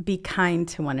safe. Be kind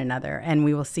to one another. And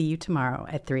we will see you tomorrow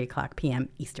at 3:00 p.m.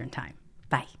 Eastern Time.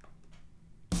 Bye.